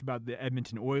the fact about the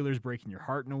Edmonton Oilers breaking your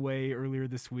heart in a way earlier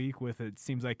this week with it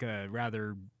seems like a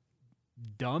rather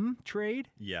dumb trade.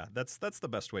 Yeah, that's the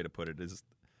best way to put it is,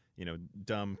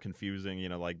 dumb, confusing.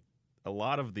 Like a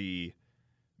lot of the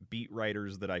beat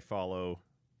writers that I follow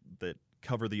that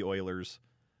cover the Oilers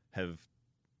have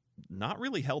not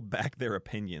really held back their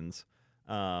opinions.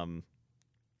 And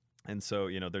so,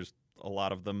 there's a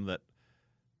lot of them that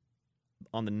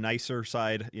on the nicer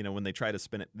side, when they try to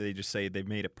spin it, they just say they've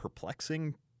made a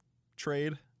perplexing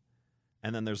trade.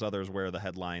 And then there's others where the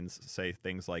headlines say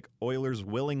things like Oilers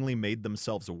willingly made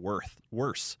themselves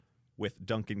worse with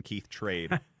Duncan Keith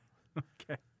trade.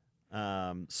 Okay.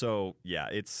 So yeah,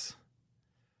 it's,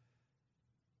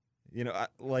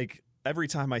 like every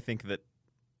time I think that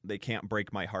they can't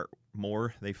break my heart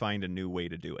more, they find a new way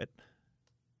to do it.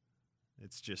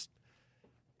 It's just,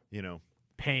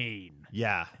 pain.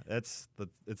 Yeah, it's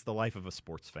the life of a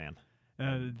sports fan.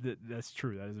 That's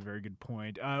true. That is a very good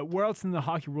point. Where else in the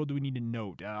hockey world do we need to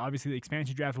note? Obviously, the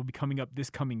expansion draft will be coming up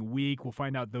this coming week. We'll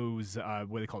find out those,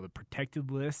 what they call the protected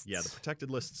lists. Yeah, the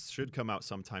protected lists should come out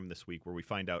sometime this week where we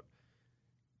find out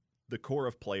the core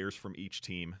of players from each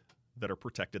team that are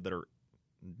protected, that are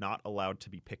not allowed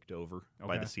to be picked over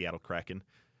by the Seattle Kraken.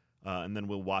 And then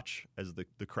we'll watch as the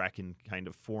Kraken kind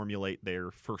of formulate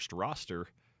their first roster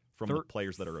from the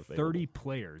players that are available. 30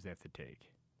 players they have to take.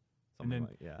 And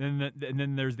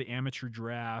then there's the amateur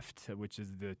draft, which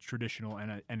is the traditional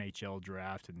NHL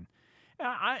draft. And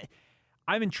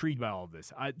I'm intrigued by all of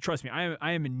this. Trust me,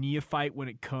 I am a neophyte when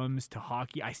it comes to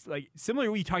hockey. Similar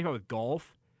to what you talked about with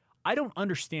golf, I don't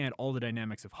understand all the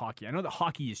dynamics of hockey. I know that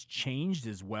hockey has changed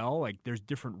as well. Like there's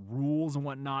different rules and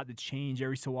whatnot that change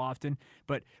every so often.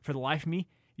 But for the life of me,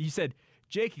 you said,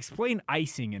 Jake, explain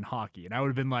icing in hockey. And I would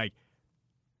have been like,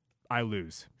 I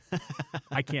lose.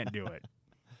 I can't do it.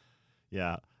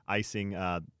 Yeah, icing.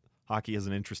 Hockey has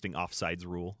an interesting offsides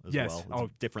rule as well.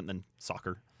 It's different than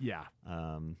soccer. Yeah.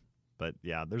 But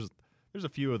yeah, there's a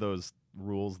few of those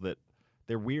rules that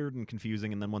they're weird and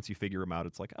confusing, and then once you figure them out,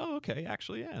 it's like, oh, okay,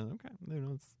 actually, yeah, okay.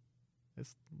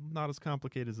 It's not as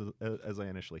complicated as I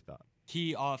initially thought.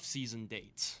 Key off-season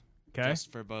dates. Okay.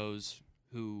 Just for those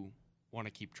who want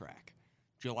to keep track.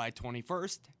 July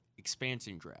 21st,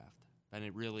 expansion draft. Then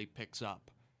it really picks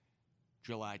up.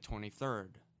 July 23rd,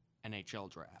 NHL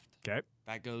draft. Okay.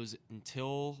 That goes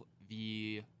until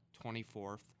the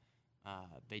 24th.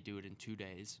 They do it in 2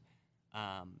 days.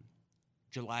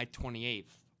 July 28th,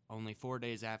 only 4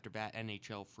 days after that,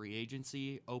 NHL free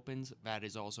agency opens. That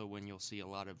is also when you'll see a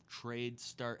lot of trades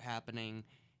start happening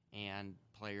and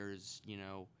players,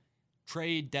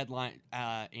 trade deadline.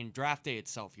 In draft day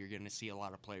itself, you're going to see a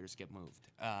lot of players get moved.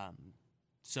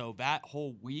 So that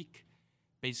whole week,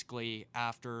 basically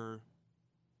after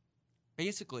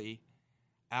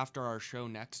our show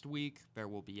next week, there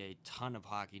will be a ton of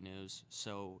hockey news.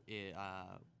 So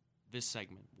this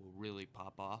segment will really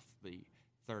pop off the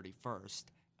 31st.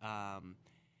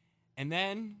 And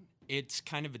then it's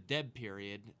kind of a dead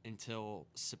period until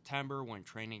September when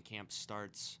training camp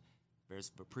starts. There's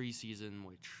the preseason,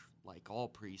 which, like all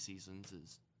preseasons,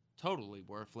 is totally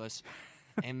worthless.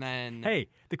 And then... Hey,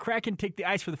 the Kraken take the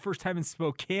ice for the first time in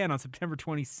Spokane on September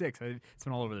 26th. It's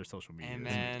been all over their social media. And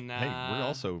then... hey, we're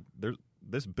also...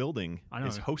 This building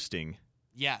is hosting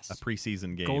a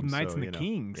preseason game. Golden Knights and the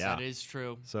Kings. Yeah. That is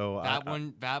true. So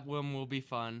that one will be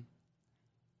fun.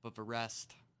 But the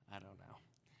rest, I don't know.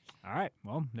 All right.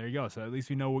 Well, there you go. So at least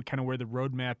we know where the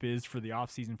roadmap is for the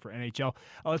offseason for NHL.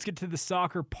 Let's get to the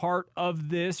soccer part of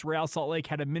this. Real Salt Lake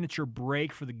had a miniature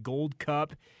break for the Gold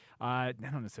Cup. I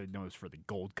don't necessarily know it was for the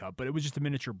Gold Cup, but it was just a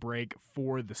miniature break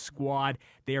for the squad.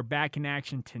 They are back in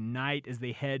action tonight as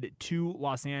they head to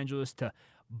Los Angeles to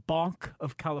Banc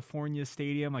of California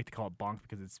Stadium. I like to call it Banc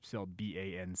because it's spelled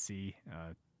B-A-N-C.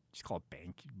 Just call it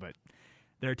Bank. But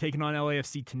they're taking on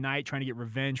LAFC tonight, trying to get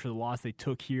revenge for the loss they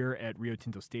took here at Rio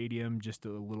Tinto Stadium just a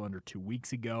little under 2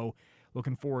 weeks ago.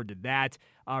 Looking forward to that.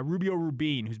 Rubio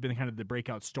Rubin, who's been kind of the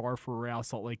breakout star for Real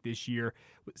Salt Lake this year,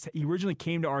 he originally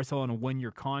came to RSL on a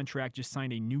one-year contract, just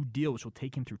signed a new deal, which will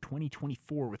take him through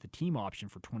 2024 with a team option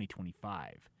for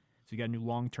 2025. So he got a new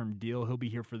long-term deal. He'll be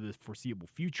here for the foreseeable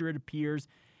future, it appears,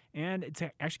 and it's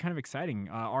actually kind of exciting.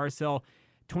 RSL,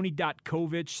 Toni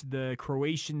Datkovic, the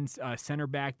Croatian center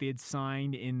back they had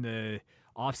signed in the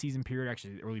off-season period,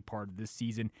 actually the early part of this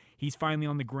season. He's finally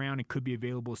on the ground and could be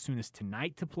available as soon as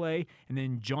tonight to play. And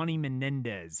then Johnny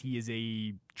Menendez, he is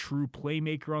a true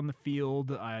playmaker on the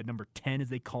field, number 10 as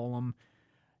they call him,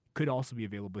 could also be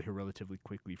available here relatively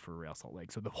quickly for Real Salt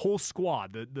Lake. So the whole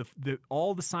squad,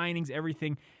 all the signings,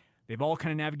 everything, they've all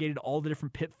kind of navigated all the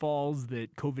different pitfalls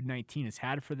that COVID-19 has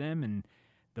had for them, and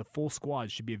the full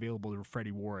squad should be available to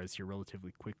Freddie Juarez here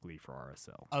relatively quickly for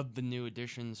RSL. Of the new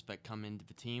additions that come into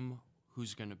the team,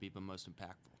 who's going to be the most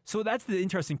impactful? So that's the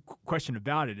interesting question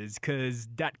about it, is because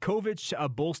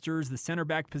Datkovic bolsters the center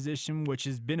back position, which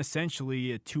has been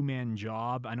essentially a two-man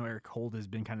job. I know Eric Holt has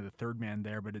been kind of the third man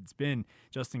there, but it's been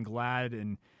Justin Glad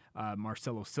and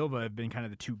Marcelo Silva have been kind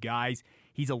of the two guys.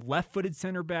 He's a left-footed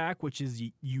center back, which is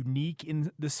unique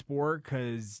in the sport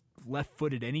because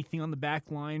left-footed anything on the back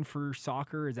line for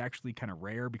soccer is actually kind of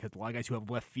rare because a lot of guys who have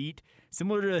left feet,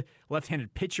 similar to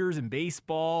left-handed pitchers in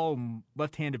baseball and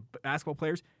left-handed basketball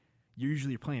players, you're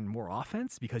usually playing more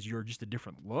offense because you're just a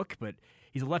different look. But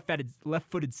he's a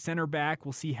left-footed center back.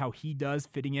 We'll see how he does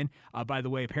fitting in. By the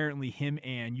way, apparently him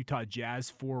and Utah Jazz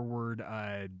forward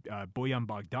Bojan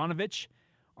Bogdanovic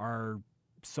are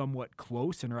somewhat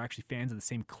close and are actually fans of the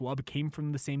same club, came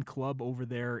from the same club over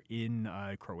there in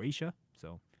Croatia.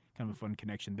 So kind of a fun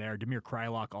connection there. Damir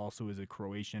Krajlak also is a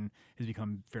Croatian, has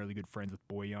become fairly good friends with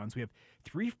Bojan. So we have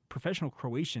 3 professional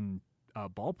Croatian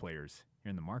ball players here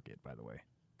in the market, by the way.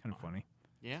 Kind of funny.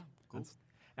 Yeah, cool.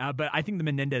 But I think the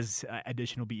Menendez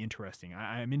addition will be interesting.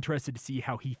 I'm interested to see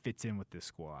how he fits in with this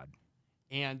squad.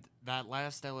 And that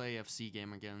last LAFC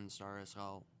game against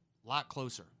RSL, a lot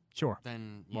closer. Sure.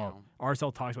 Then,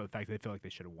 RSL talks about the fact that they feel like they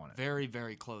should have won it. Very,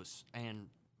 very close. And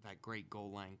that great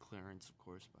goal line clearance, of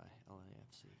course, by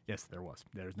LAFC. Yes, there was.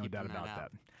 There's no doubt about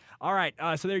that. All right,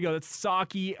 so there you go. That's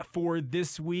Sockey for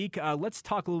this week. Let's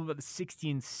talk a little bit about the 60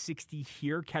 and 60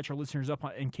 here. Catch our listeners up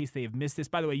in case they have missed this.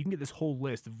 By the way, you can get this whole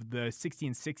list of the 60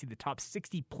 and 60, the top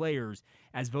 60 players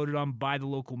as voted on by the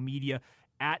local media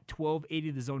at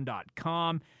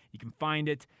 1280thezone.com. You can find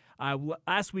it.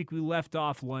 Last week we left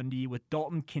off Lundy with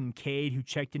Dalton Kincaid, who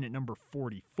checked in at number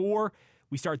 44.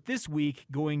 We start this week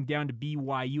going down to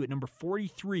BYU at number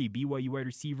 43, BYU wide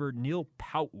receiver Neil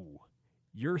Pau'u.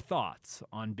 Your thoughts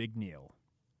on Big Neil?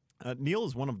 Neil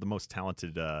is one of the most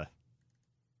talented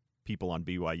people on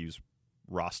BYU's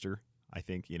roster, I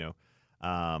think.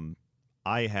 I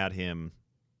had him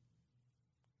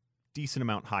decent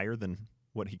amount higher than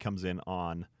what he comes in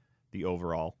on the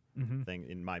overall thing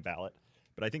in my ballot.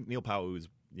 But I think Neil Pau'u is,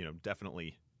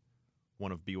 definitely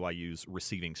one of BYU's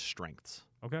receiving strengths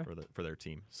for their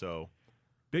team. So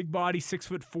big body,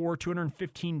 6'4",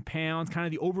 215 pounds, kind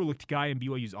of the overlooked guy in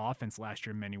BYU's offense last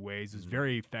year in many ways. Was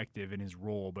very effective in his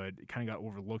role, but kind of got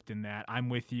overlooked in that. I'm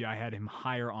with you. I had him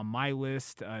higher on my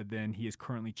list than he is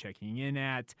currently checking in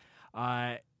at.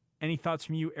 Any thoughts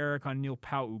from you, Eric, on Neil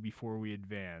Pau'u before we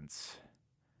advance?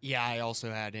 Yeah, I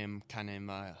also had him kind of in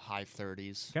my high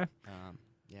 30s. Okay.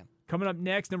 Yeah. Coming up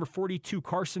next, number 42,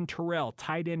 Carson Terrell,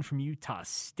 tight end from Utah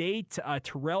State.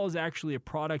 Terrell is actually a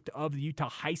product of the Utah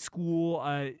high school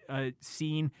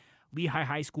scene, Lehigh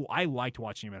High School. I liked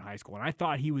watching him in high school, and I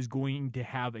thought he was going to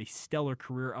have a stellar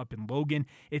career up in Logan.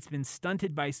 It's been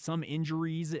stunted by some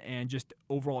injuries and just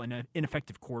overall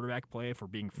ineffective quarterback play, if we're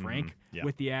being frank,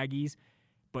 with the Aggies.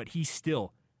 But he's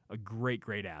still a great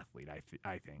athlete,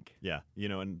 I think. Yeah,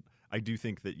 and I do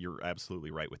think that you're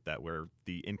absolutely right with that, where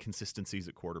the inconsistencies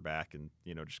at quarterback and,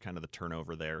 just kind of the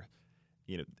turnover there,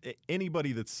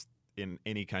 anybody that's in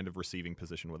any kind of receiving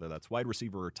position, whether that's wide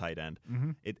receiver or tight end,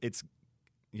 it's,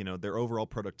 their overall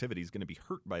productivity is going to be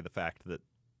hurt by the fact that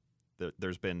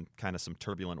there's been kind of some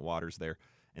turbulent waters there.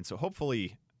 And so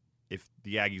hopefully if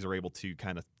the Aggies are able to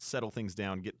kind of settle things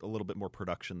down, get a little bit more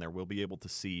production there, we'll be able to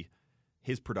see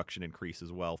his production increase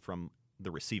as well from the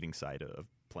receiving side of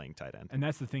playing tight end. And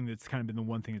that's the thing that's kind of been the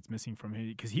one thing that's missing from him,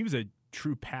 because he was a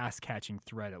true pass-catching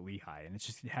threat at Lehigh, and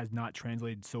it has not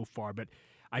translated so far. But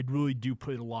I really do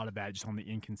put a lot of that just on the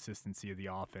inconsistency of the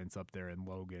offense up there in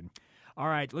Logan. All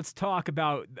right, let's talk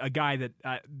about a guy that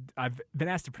I've been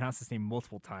asked to pronounce his name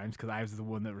multiple times because I was the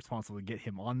one that was responsible to get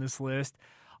him on this list.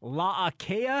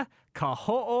 La'akea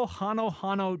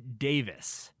Kaho'ohanohano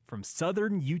Davis from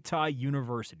Southern Utah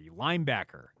University,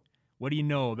 linebacker. What do you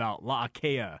know about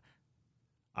La'akea?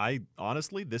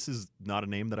 Honestly, this is not a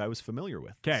name that I was familiar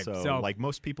with. Okay, so like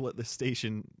most people at this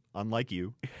station, unlike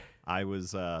you, I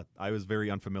was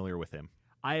very unfamiliar with him.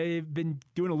 I've been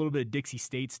doing a little bit of Dixie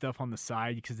State stuff on the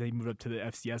side because they moved up to the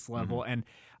FCS level, and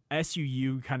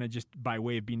SUU kind of just by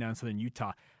way of being down in Southern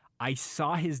Utah. I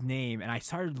saw his name, and I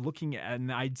started looking at,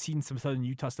 and I'd seen some Southern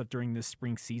Utah stuff during this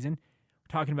spring season.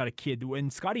 We're talking about a kid. When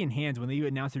Scotty and Hands, when they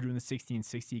announced they're doing the 60 and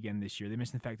 60 again this year, they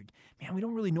mentioned the fact that, man, we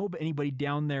don't really know about anybody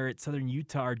down there at Southern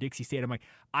Utah or Dixie State. I'm like,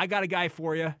 I got a guy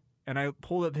for you. And I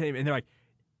pulled up him, and they're like,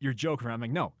 you're joking around. I'm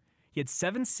like, no. He had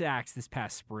 7 sacks this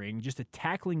past spring, just a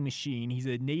tackling machine. He's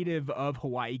a native of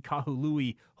Hawaii,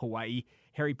 Kahului, Hawaii,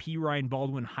 Harry P. Ryan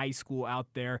Baldwin High School out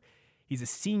there. He's a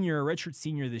senior, a redshirt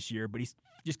senior this year, but he's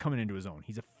just coming into his own.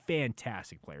 He's a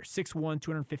fantastic player. 6'1",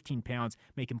 215 pounds,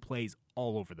 making plays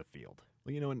all over the field.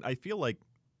 Well, and I feel like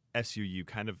SUU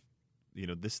kind of,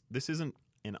 this isn't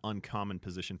an uncommon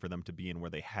position for them to be in where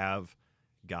they have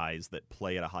guys that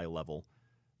play at a high level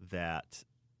that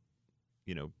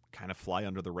kind of fly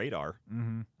under the radar.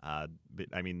 Mm-hmm. But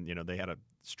I mean, they had a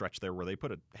stretch there where they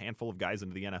put a handful of guys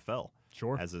into the NFL.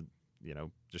 Sure. As a,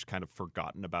 just kind of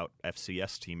forgotten about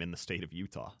FCS team in the state of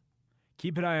Utah.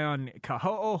 Keep an eye on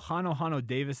Kaho'ohanohano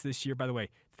Davis this year. By the way,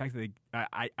 the fact that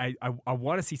I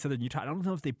want to see Southern Utah. I don't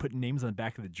know if they put names on the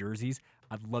back of the jerseys.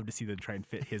 I'd love to see them try and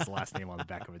fit his last name on the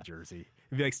back of a jersey.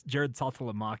 It'd be like Jared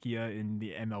Saltalamakia in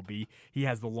the MLB. He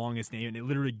has the longest name, and it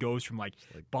literally goes from like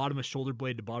bottom of shoulder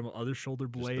blade to bottom of other shoulder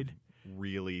blade.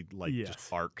 Really,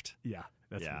 just arced. Yeah.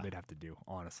 That's what they'd have to do,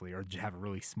 honestly, or just have a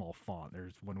really small font.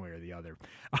 There's one way or the other.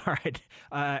 All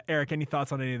right. Eric, any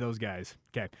thoughts on any of those guys?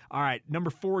 Okay. All right. Number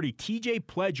 40, TJ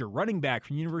Pledger, running back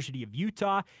from the University of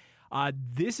Utah.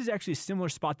 This is actually a similar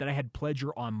spot that I had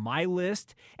Pledger on my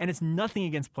list, and it's nothing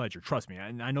against Pledger. Trust me.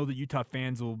 I know that Utah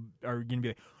fans are going to be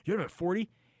like, you're at 40?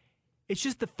 It's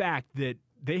just the fact that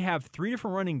they have 3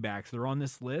 different running backs that are on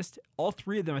this list. All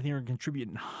 3 of them, I think, are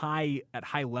contributing at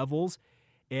high levels.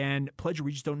 And Pledger,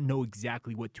 we just don't know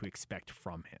exactly what to expect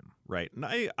from him. Right. And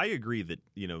I agree that,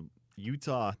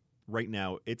 Utah right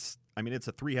now, it's a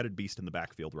 3-headed beast in the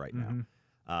backfield right now.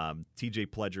 TJ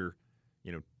Pledger,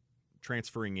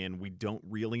 transferring in, we don't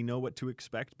really know what to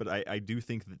expect, but I do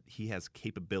think that he has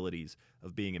capabilities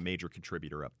of being a major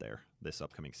contributor up there this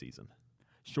upcoming season.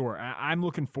 Sure. I'm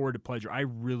looking forward to Pledger. I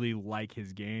really like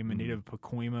his game. A native of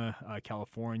Pacoima,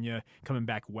 California, coming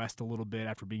back west a little bit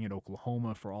after being at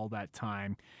Oklahoma for all that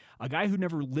time. A guy who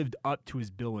never lived up to his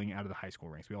billing out of the high school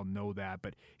ranks. We all know that,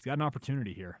 but he's got an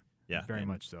opportunity here. Yeah. Very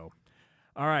much so.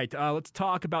 All right, let's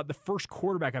talk about the first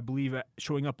quarterback, I believe,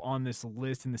 showing up on this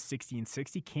list in the 60 and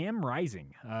 60, Cam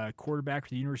Rising, quarterback for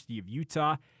the University of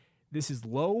Utah. This is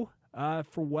low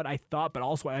for what I thought, but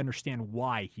also I understand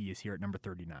why he is here at number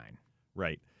 39.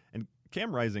 Right. And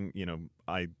Cam Rising,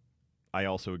 I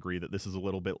also agree that this is a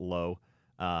little bit low.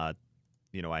 I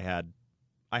had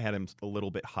him a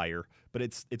little bit higher, but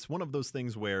it's one of those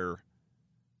things where,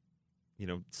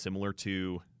 similar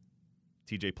to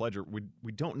TJ Pledger,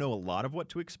 we don't know a lot of what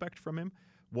to expect from him.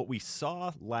 What we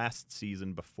saw last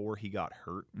season before he got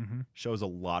hurt shows a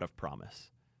lot of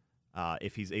promise.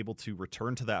 If he's able to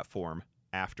return to that form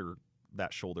after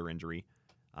that shoulder injury,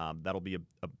 that'll be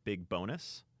a big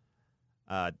bonus.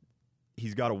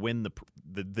 He's got to win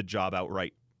the job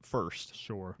outright first.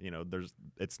 Sure.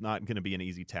 It's not going to be an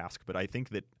easy task, but I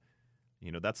think that,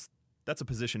 that's a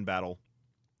position battle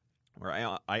where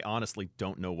I honestly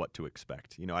don't know what to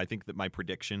expect. I think that my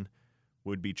prediction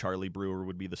would be Charlie Brewer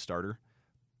would be the starter,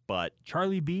 but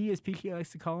Charlie B, as PK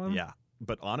likes to call him. Yeah.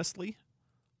 But honestly,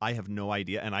 I have no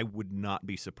idea, and I would not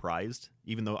be surprised,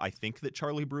 even though I think that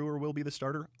Charlie Brewer will be the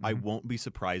starter, I won't be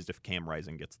surprised if Cam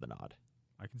Rising gets the nod.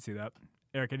 I can see that.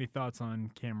 Eric, any thoughts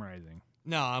on Cam Rising?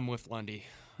 No, I'm with Lundy.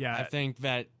 Yeah. I think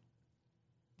that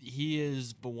he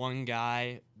is the one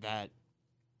guy that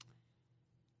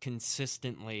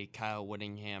consistently Kyle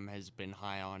Whittingham has been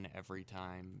high on every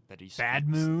time that he speaks Bad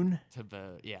Moon to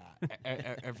the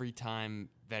every time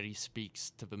that he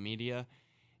speaks to the media,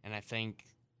 and I think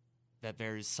that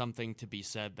there's something to be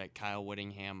said that Kyle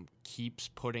Whittingham keeps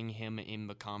putting him in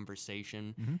the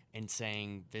conversation and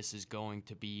saying this is going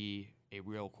to be a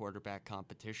real quarterback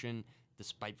competition,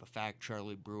 despite the fact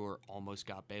Charlie Brewer almost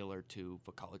got Baylor to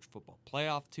the college football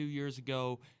playoff 2 years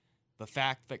ago. The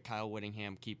fact that Kyle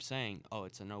Whittingham keeps saying, oh,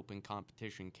 it's an open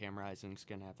competition, Cam Rising's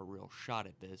going to have a real shot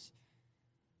at this.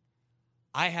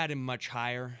 I had him much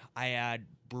higher. I had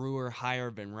Brewer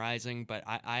higher than Rising, but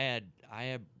I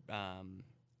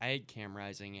had Cam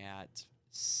Rising at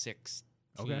 16.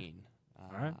 Okay.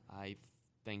 All right. I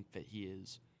think that he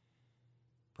is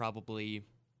probably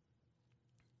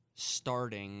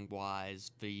starting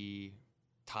wise the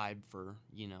tied for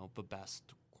the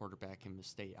best quarterback in the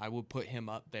state. I would put him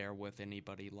up there with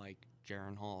anybody like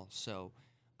Jaron Hall. So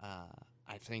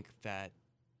I think that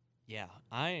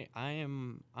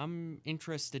I'm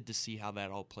interested to see how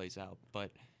that all plays out.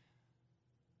 But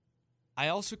I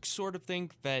also sort of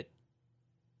think that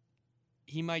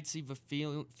he might see the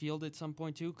field at some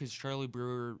point too, because Charlie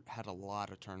Brewer had a lot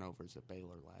of turnovers at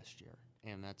Baylor last year,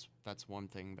 and that's one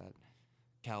thing that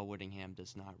Cal Whittingham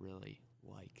does not really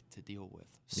like to deal with.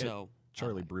 Yeah, so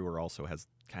Charlie Brewer also has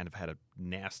kind of had a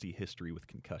nasty history with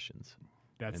concussions.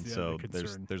 That's and the so other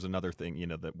concern. there's another thing,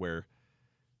 that where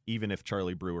even if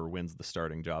Charlie Brewer wins the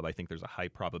starting job, I think there's a high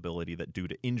probability that due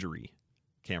to injury,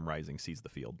 Cam Rising sees the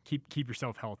field. Keep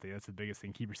yourself healthy. That's the biggest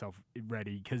thing. Keep yourself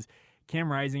ready, because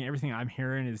Cam Rising, everything I'm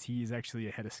hearing is he's actually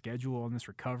ahead of schedule on this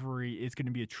recovery. It's going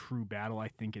to be a true battle, I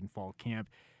think, in fall camp.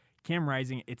 Cam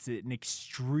Rising, it's an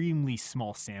extremely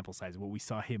small sample size, what we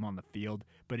saw him on the field,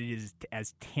 but it is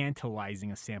as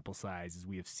tantalizing a sample size as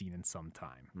we have seen in some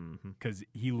time, because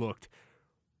he looked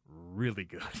really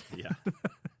good. Yeah.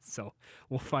 So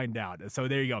we'll find out. So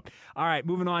there you go. All right,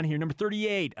 moving on here. Number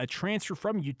 38, a transfer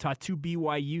from Utah to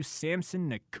BYU,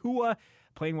 Samson Nakua,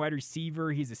 playing wide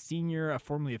receiver. He's a senior,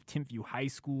 formerly of Timpview High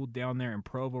School down there in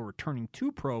Provo, returning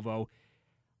to Provo.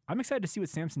 I'm excited to see what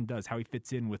Samson does, how he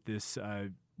fits in with this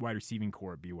wide receiving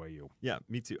core at BYU. Yeah,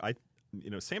 me too.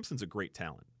 Samson's a great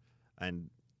talent, and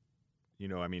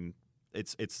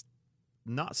it's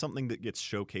not something that gets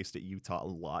showcased at Utah a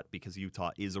lot because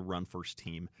Utah is a run-first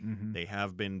team. Mm-hmm. They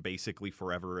have been basically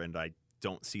forever, and I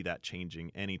don't see that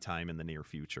changing anytime in the near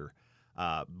future.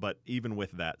 But even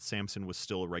with that, Samson was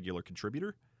still a regular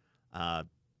contributor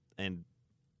and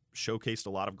showcased a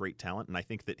lot of great talent, and I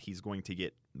think that he's going to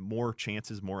get more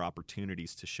chances, more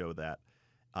opportunities to show that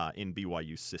in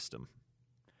BYU's system.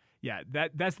 Yeah,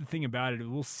 that's the thing about it.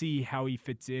 We'll see how he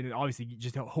fits in, and obviously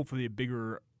just hopefully a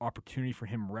bigger opportunity for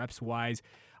him reps-wise.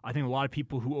 I think a lot of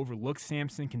people who overlook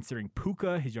Samson, considering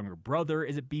Puka, his younger brother,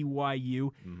 is at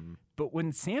BYU. Mm-hmm. But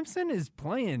when Samson is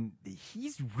playing,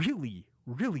 he's really,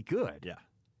 really good. Yeah.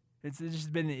 It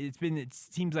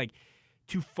seems like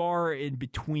too far in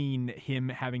between him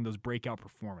having those breakout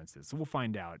performances. So we'll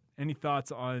find out. Any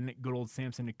thoughts on good old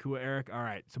Samson Nakua, Eric? All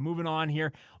right, so moving on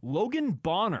here. Logan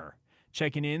Bonner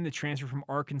checking in, the transfer from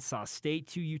Arkansas State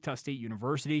to Utah State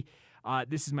University.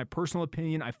 This is my personal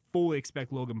opinion. I fully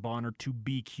expect Logan Bonner to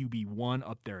be QB1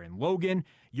 up there in Logan.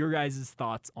 Your guys'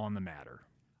 thoughts on the matter?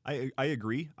 I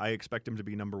agree. I expect him to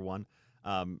be number one.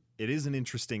 It is an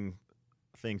interesting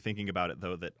thing thinking about it,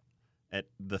 though, that at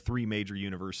the three major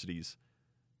universities,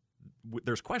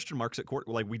 there's question marks at court.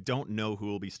 Like, we don't know who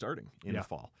will be starting in the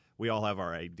fall. We all have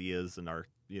our ideas and our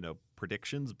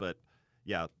predictions, but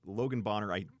yeah, Logan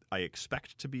Bonner, I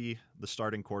expect to be the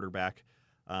starting quarterback.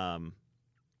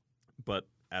 But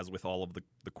as with all of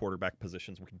the quarterback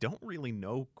positions, we don't really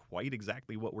know quite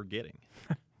exactly what we're getting.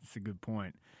 That's a good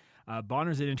point.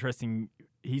 Bonner's an interesting.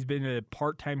 He's been a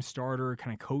part-time starter,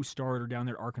 kind of co-starter down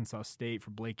there at Arkansas State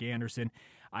for Blake Anderson.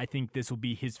 I think this will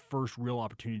be his first real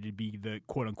opportunity to be the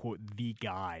quote-unquote the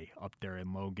guy up there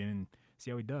in Logan, and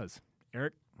see how he does.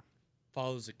 Eric?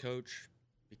 Follows the coach,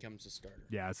 becomes a starter.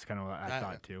 Yeah, that's kind of what I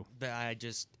thought too.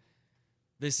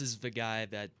 This is the guy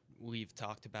that we've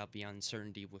talked about the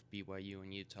uncertainty with BYU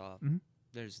and Utah. Mm-hmm.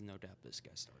 There's no doubt this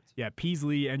guy starts. Yeah,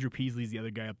 Andrew Peasley's the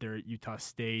other guy up there at Utah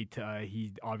State.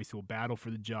 He obviously will battle for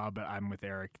the job, but I'm with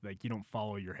Eric. Like, you don't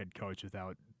follow your head coach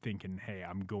without thinking, hey,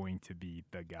 I'm going to be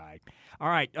the guy. All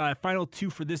right, final two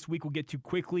for this week we'll get to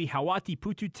quickly. Hawati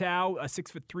Pututau, a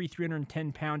 6'3",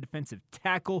 310-pound defensive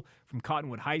tackle from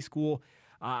Cottonwood High School.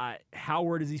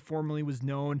 Howard, as he formerly was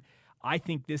known. I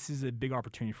think this is a big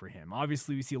opportunity for him.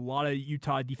 Obviously, we see a lot of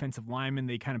Utah defensive linemen.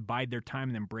 They kind of bide their time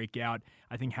and then break out.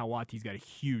 I think Hawati's got a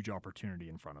huge opportunity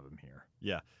in front of him here.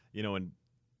 Yeah, and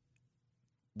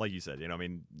like you said,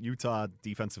 Utah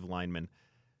defensive linemen,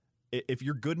 if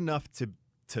you're good enough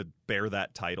to bear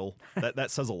that title,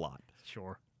 that says a lot.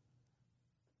 Sure.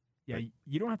 Yeah,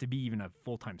 you don't have to be even a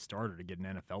full-time starter to get an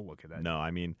NFL look at that. No,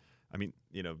 I mean,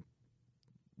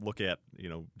 look at,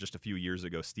 just a few years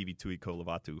ago, Stevie Tui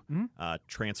Kolavatu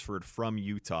transferred from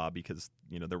Utah because,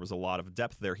 there was a lot of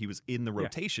depth there. He was in the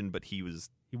rotation, but he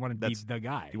wanted to be the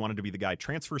guy. He wanted to be the guy.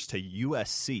 Transfers to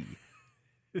USC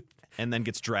and then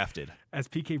gets drafted. As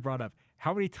PK brought up,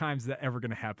 how many times is that ever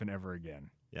going to happen ever again?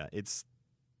 Yeah,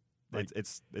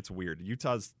 It's weird.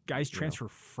 Utah's guys transfer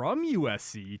from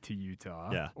USC to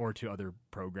Utah or to other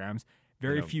programs.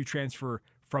 Very few transfer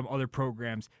from other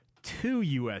programs to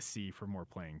USC for more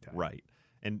playing time. Right.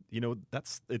 And,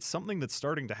 it's something that's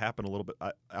starting to happen a little bit.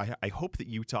 I hope that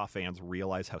Utah fans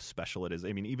realize how special it is.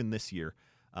 I mean, even this year,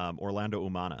 Orlando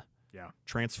Umana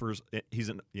transfers. He's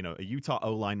a Utah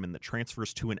O lineman that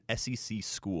transfers to an SEC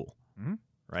school,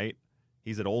 right?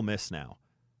 He's at Ole Miss now.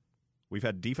 We've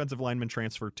had defensive linemen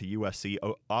transfer to USC,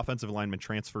 offensive linemen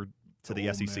transfer to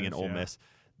the SEC and Ole Miss.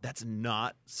 That's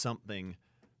not something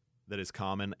that is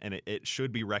common, and it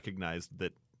should be recognized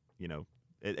that,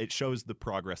 it shows the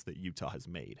progress that Utah has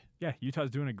made. Yeah, Utah's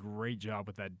doing a great job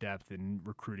with that depth and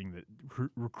recruiting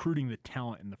the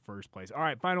talent in the first place. All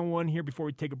right, final one here before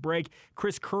we take a break.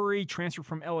 Chris Curry transferred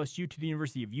from LSU to the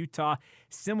University of Utah.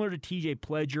 Similar to TJ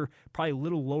Pledger, probably a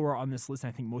little lower on this list than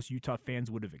I think most Utah fans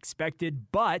would have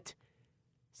expected, but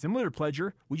similar to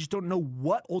Pledger, we just don't know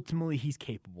what ultimately he's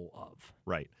capable of.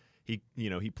 Right. He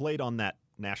played on that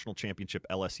national championship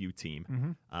LSU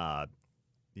team.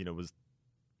 Was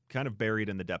kind of buried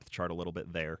in the depth chart a little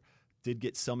bit there. Did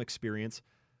get some experience.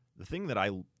 The thing that I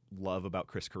love about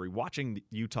Chris Curry, watching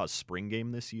Utah's spring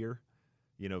game this year,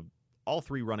 all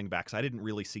three running backs, I didn't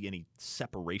really see any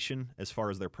separation as far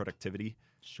as their productivity.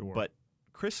 Sure. But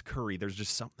Chris Curry, there's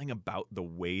just something about the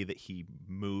way that he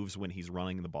moves when he's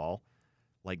running the ball.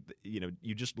 Like,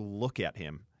 you just look at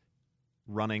him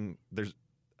running.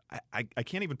 I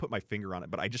can't even put my finger on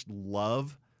it, but I just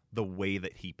love the way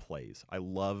that he plays. I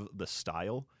love the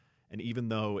style. And even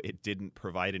though it didn't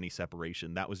provide any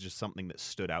separation, that was just something that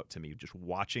stood out to me. Just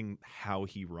watching how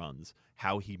he runs,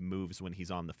 how he moves when he's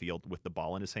on the field with the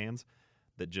ball in his hands,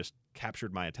 that just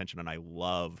captured my attention. And I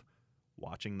love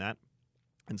watching that.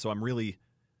 And so I'm really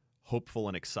hopeful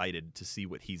and excited to see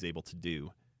what he's able to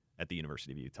do at the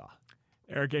University of Utah.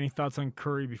 Eric, any thoughts on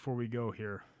Curry before we go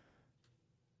here?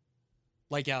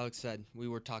 Like Alex said, we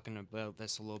were talking about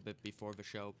this a little bit before the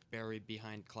show, buried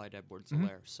behind Clyde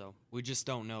Edwards-Helaire, so we just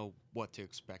don't know what to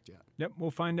expect yet. Yep,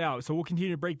 we'll find out. So we'll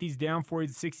continue to break these down for you.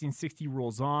 The 60 and 60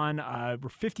 rolls on. We're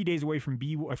 49 days away from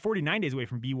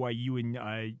BYU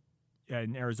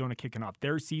and Arizona kicking off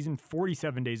their season,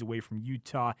 47 days away from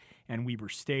Utah and Weber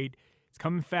State. It's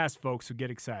coming fast, folks, so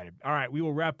get excited. All right, we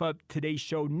will wrap up today's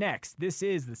show next. This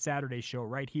is the Saturday show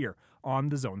right here on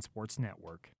the Zone Sports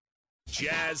Network.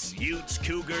 Jazz, Utes,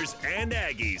 Cougars, and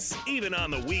Aggies, even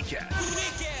on the weekend.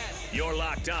 You're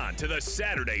locked on to the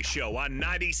Saturday show on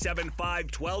 97.5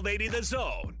 1280 The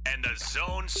Zone and the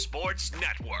Zone Sports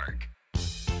Network.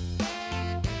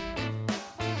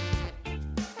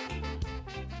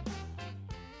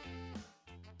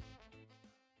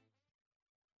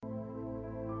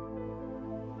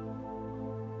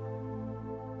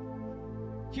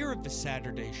 Here at the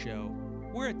Saturday show,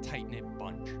 we're a tight-knit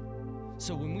bunch.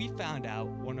 So when we found out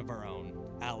one of our own,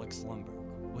 Alex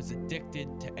Lundberg, was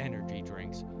addicted to energy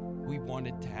drinks, we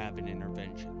wanted to have an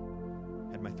intervention.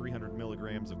 Had my 300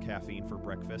 milligrams of caffeine for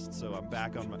breakfast, so I'm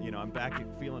back on. I'm back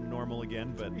feeling normal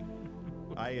again. But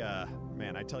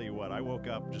I tell you what, I woke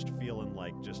up just feeling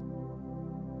like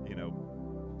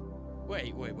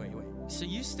Wait. So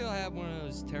you still have one of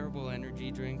those terrible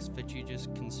energy drinks that you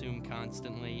just consume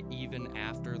constantly, even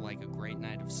after like a great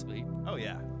night of sleep? Oh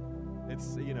yeah,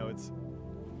 it's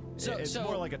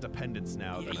more like a dependence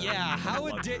now. Than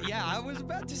I was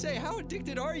about to say, how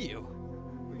addicted are you?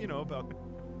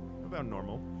 About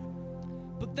normal.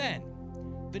 But then,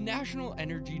 the National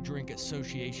Energy Drink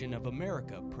Association of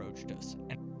America approached us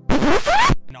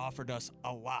and offered us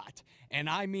a lot, and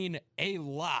I mean a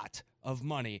lot, of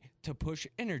money to push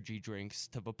energy drinks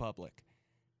to the public.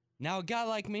 Now, a guy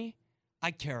like me, I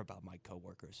care about my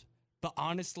coworkers, but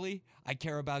honestly, I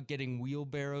care about getting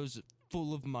wheelbarrows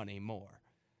full of money more.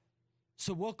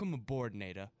 So welcome aboard,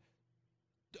 Nada,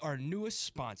 our newest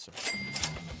sponsor.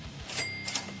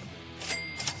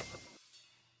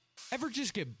 Ever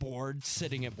just get bored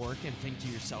sitting at work and think to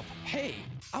yourself, hey,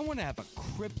 I want to have a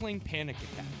crippling panic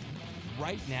attack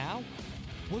right now?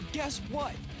 Well, guess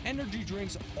what? Energy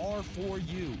drinks are for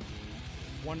you.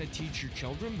 Want to teach your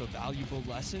children the valuable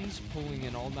lessons pulling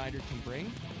an all-nighter can bring?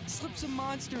 Slip some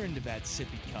Monster into that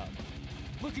sippy cup.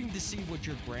 Looking to see what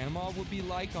your grandma would be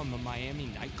like on the Miami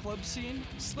nightclub scene?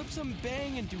 Slip some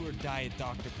Bang into her Diet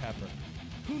Dr. Pepper.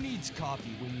 Who needs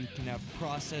coffee when you can have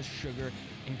processed sugar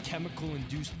and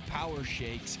chemical-induced power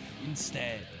shakes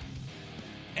instead?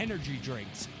 Energy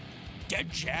drinks. Get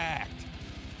jacked.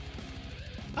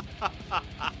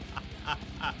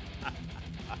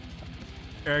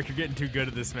 Eric, you're getting too good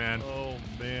at this, man. Oh,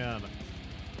 man.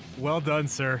 Well done,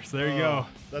 sir. So there you go.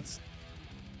 That's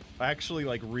actually,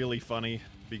 really funny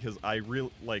because I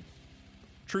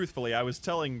truthfully, I was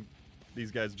telling these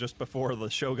guys just before the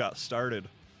show got started,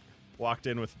 walked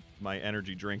in with my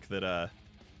energy drink that,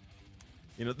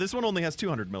 this one only has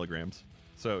 200 milligrams.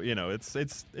 So,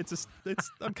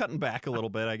 I'm cutting back a little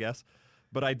bit, I guess.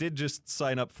 But I did just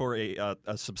sign up for a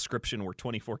subscription where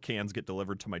 24 cans get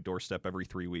delivered to my doorstep every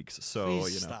 3 weeks. So,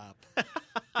 Please stop.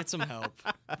 Get some help.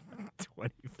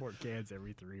 24 cans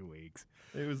every 3 weeks.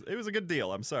 It was a good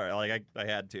deal. I'm sorry. Like I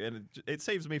had to. And it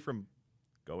saves me from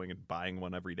going and buying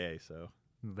one every day. So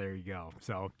there you go.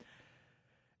 So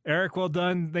Eric, well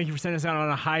done. Thank you for sending us out on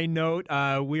a high note.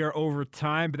 We are over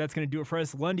time, but that's going to do it for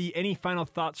us. Lundy, any final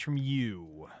thoughts from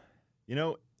you?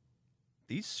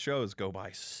 These shows go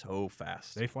by so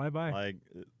fast. They fly by. Like,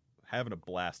 having a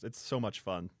blast. It's so much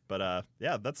fun. But,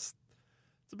 that's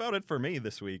about it for me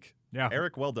this week. Yeah.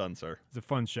 Eric, well done, sir. It's a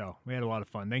fun show. We had a lot of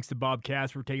fun. Thanks to Bob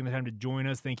Casper for taking the time to join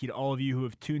us. Thank you to all of you who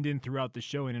have tuned in throughout the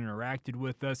show and interacted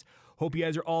with us. Hope you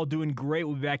guys are all doing great.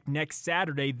 We'll be back next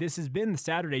Saturday. This has been the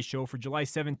Saturday Show for July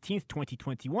 17th,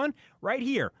 2021, right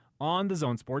here on the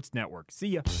Zone Sports Network. See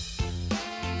ya.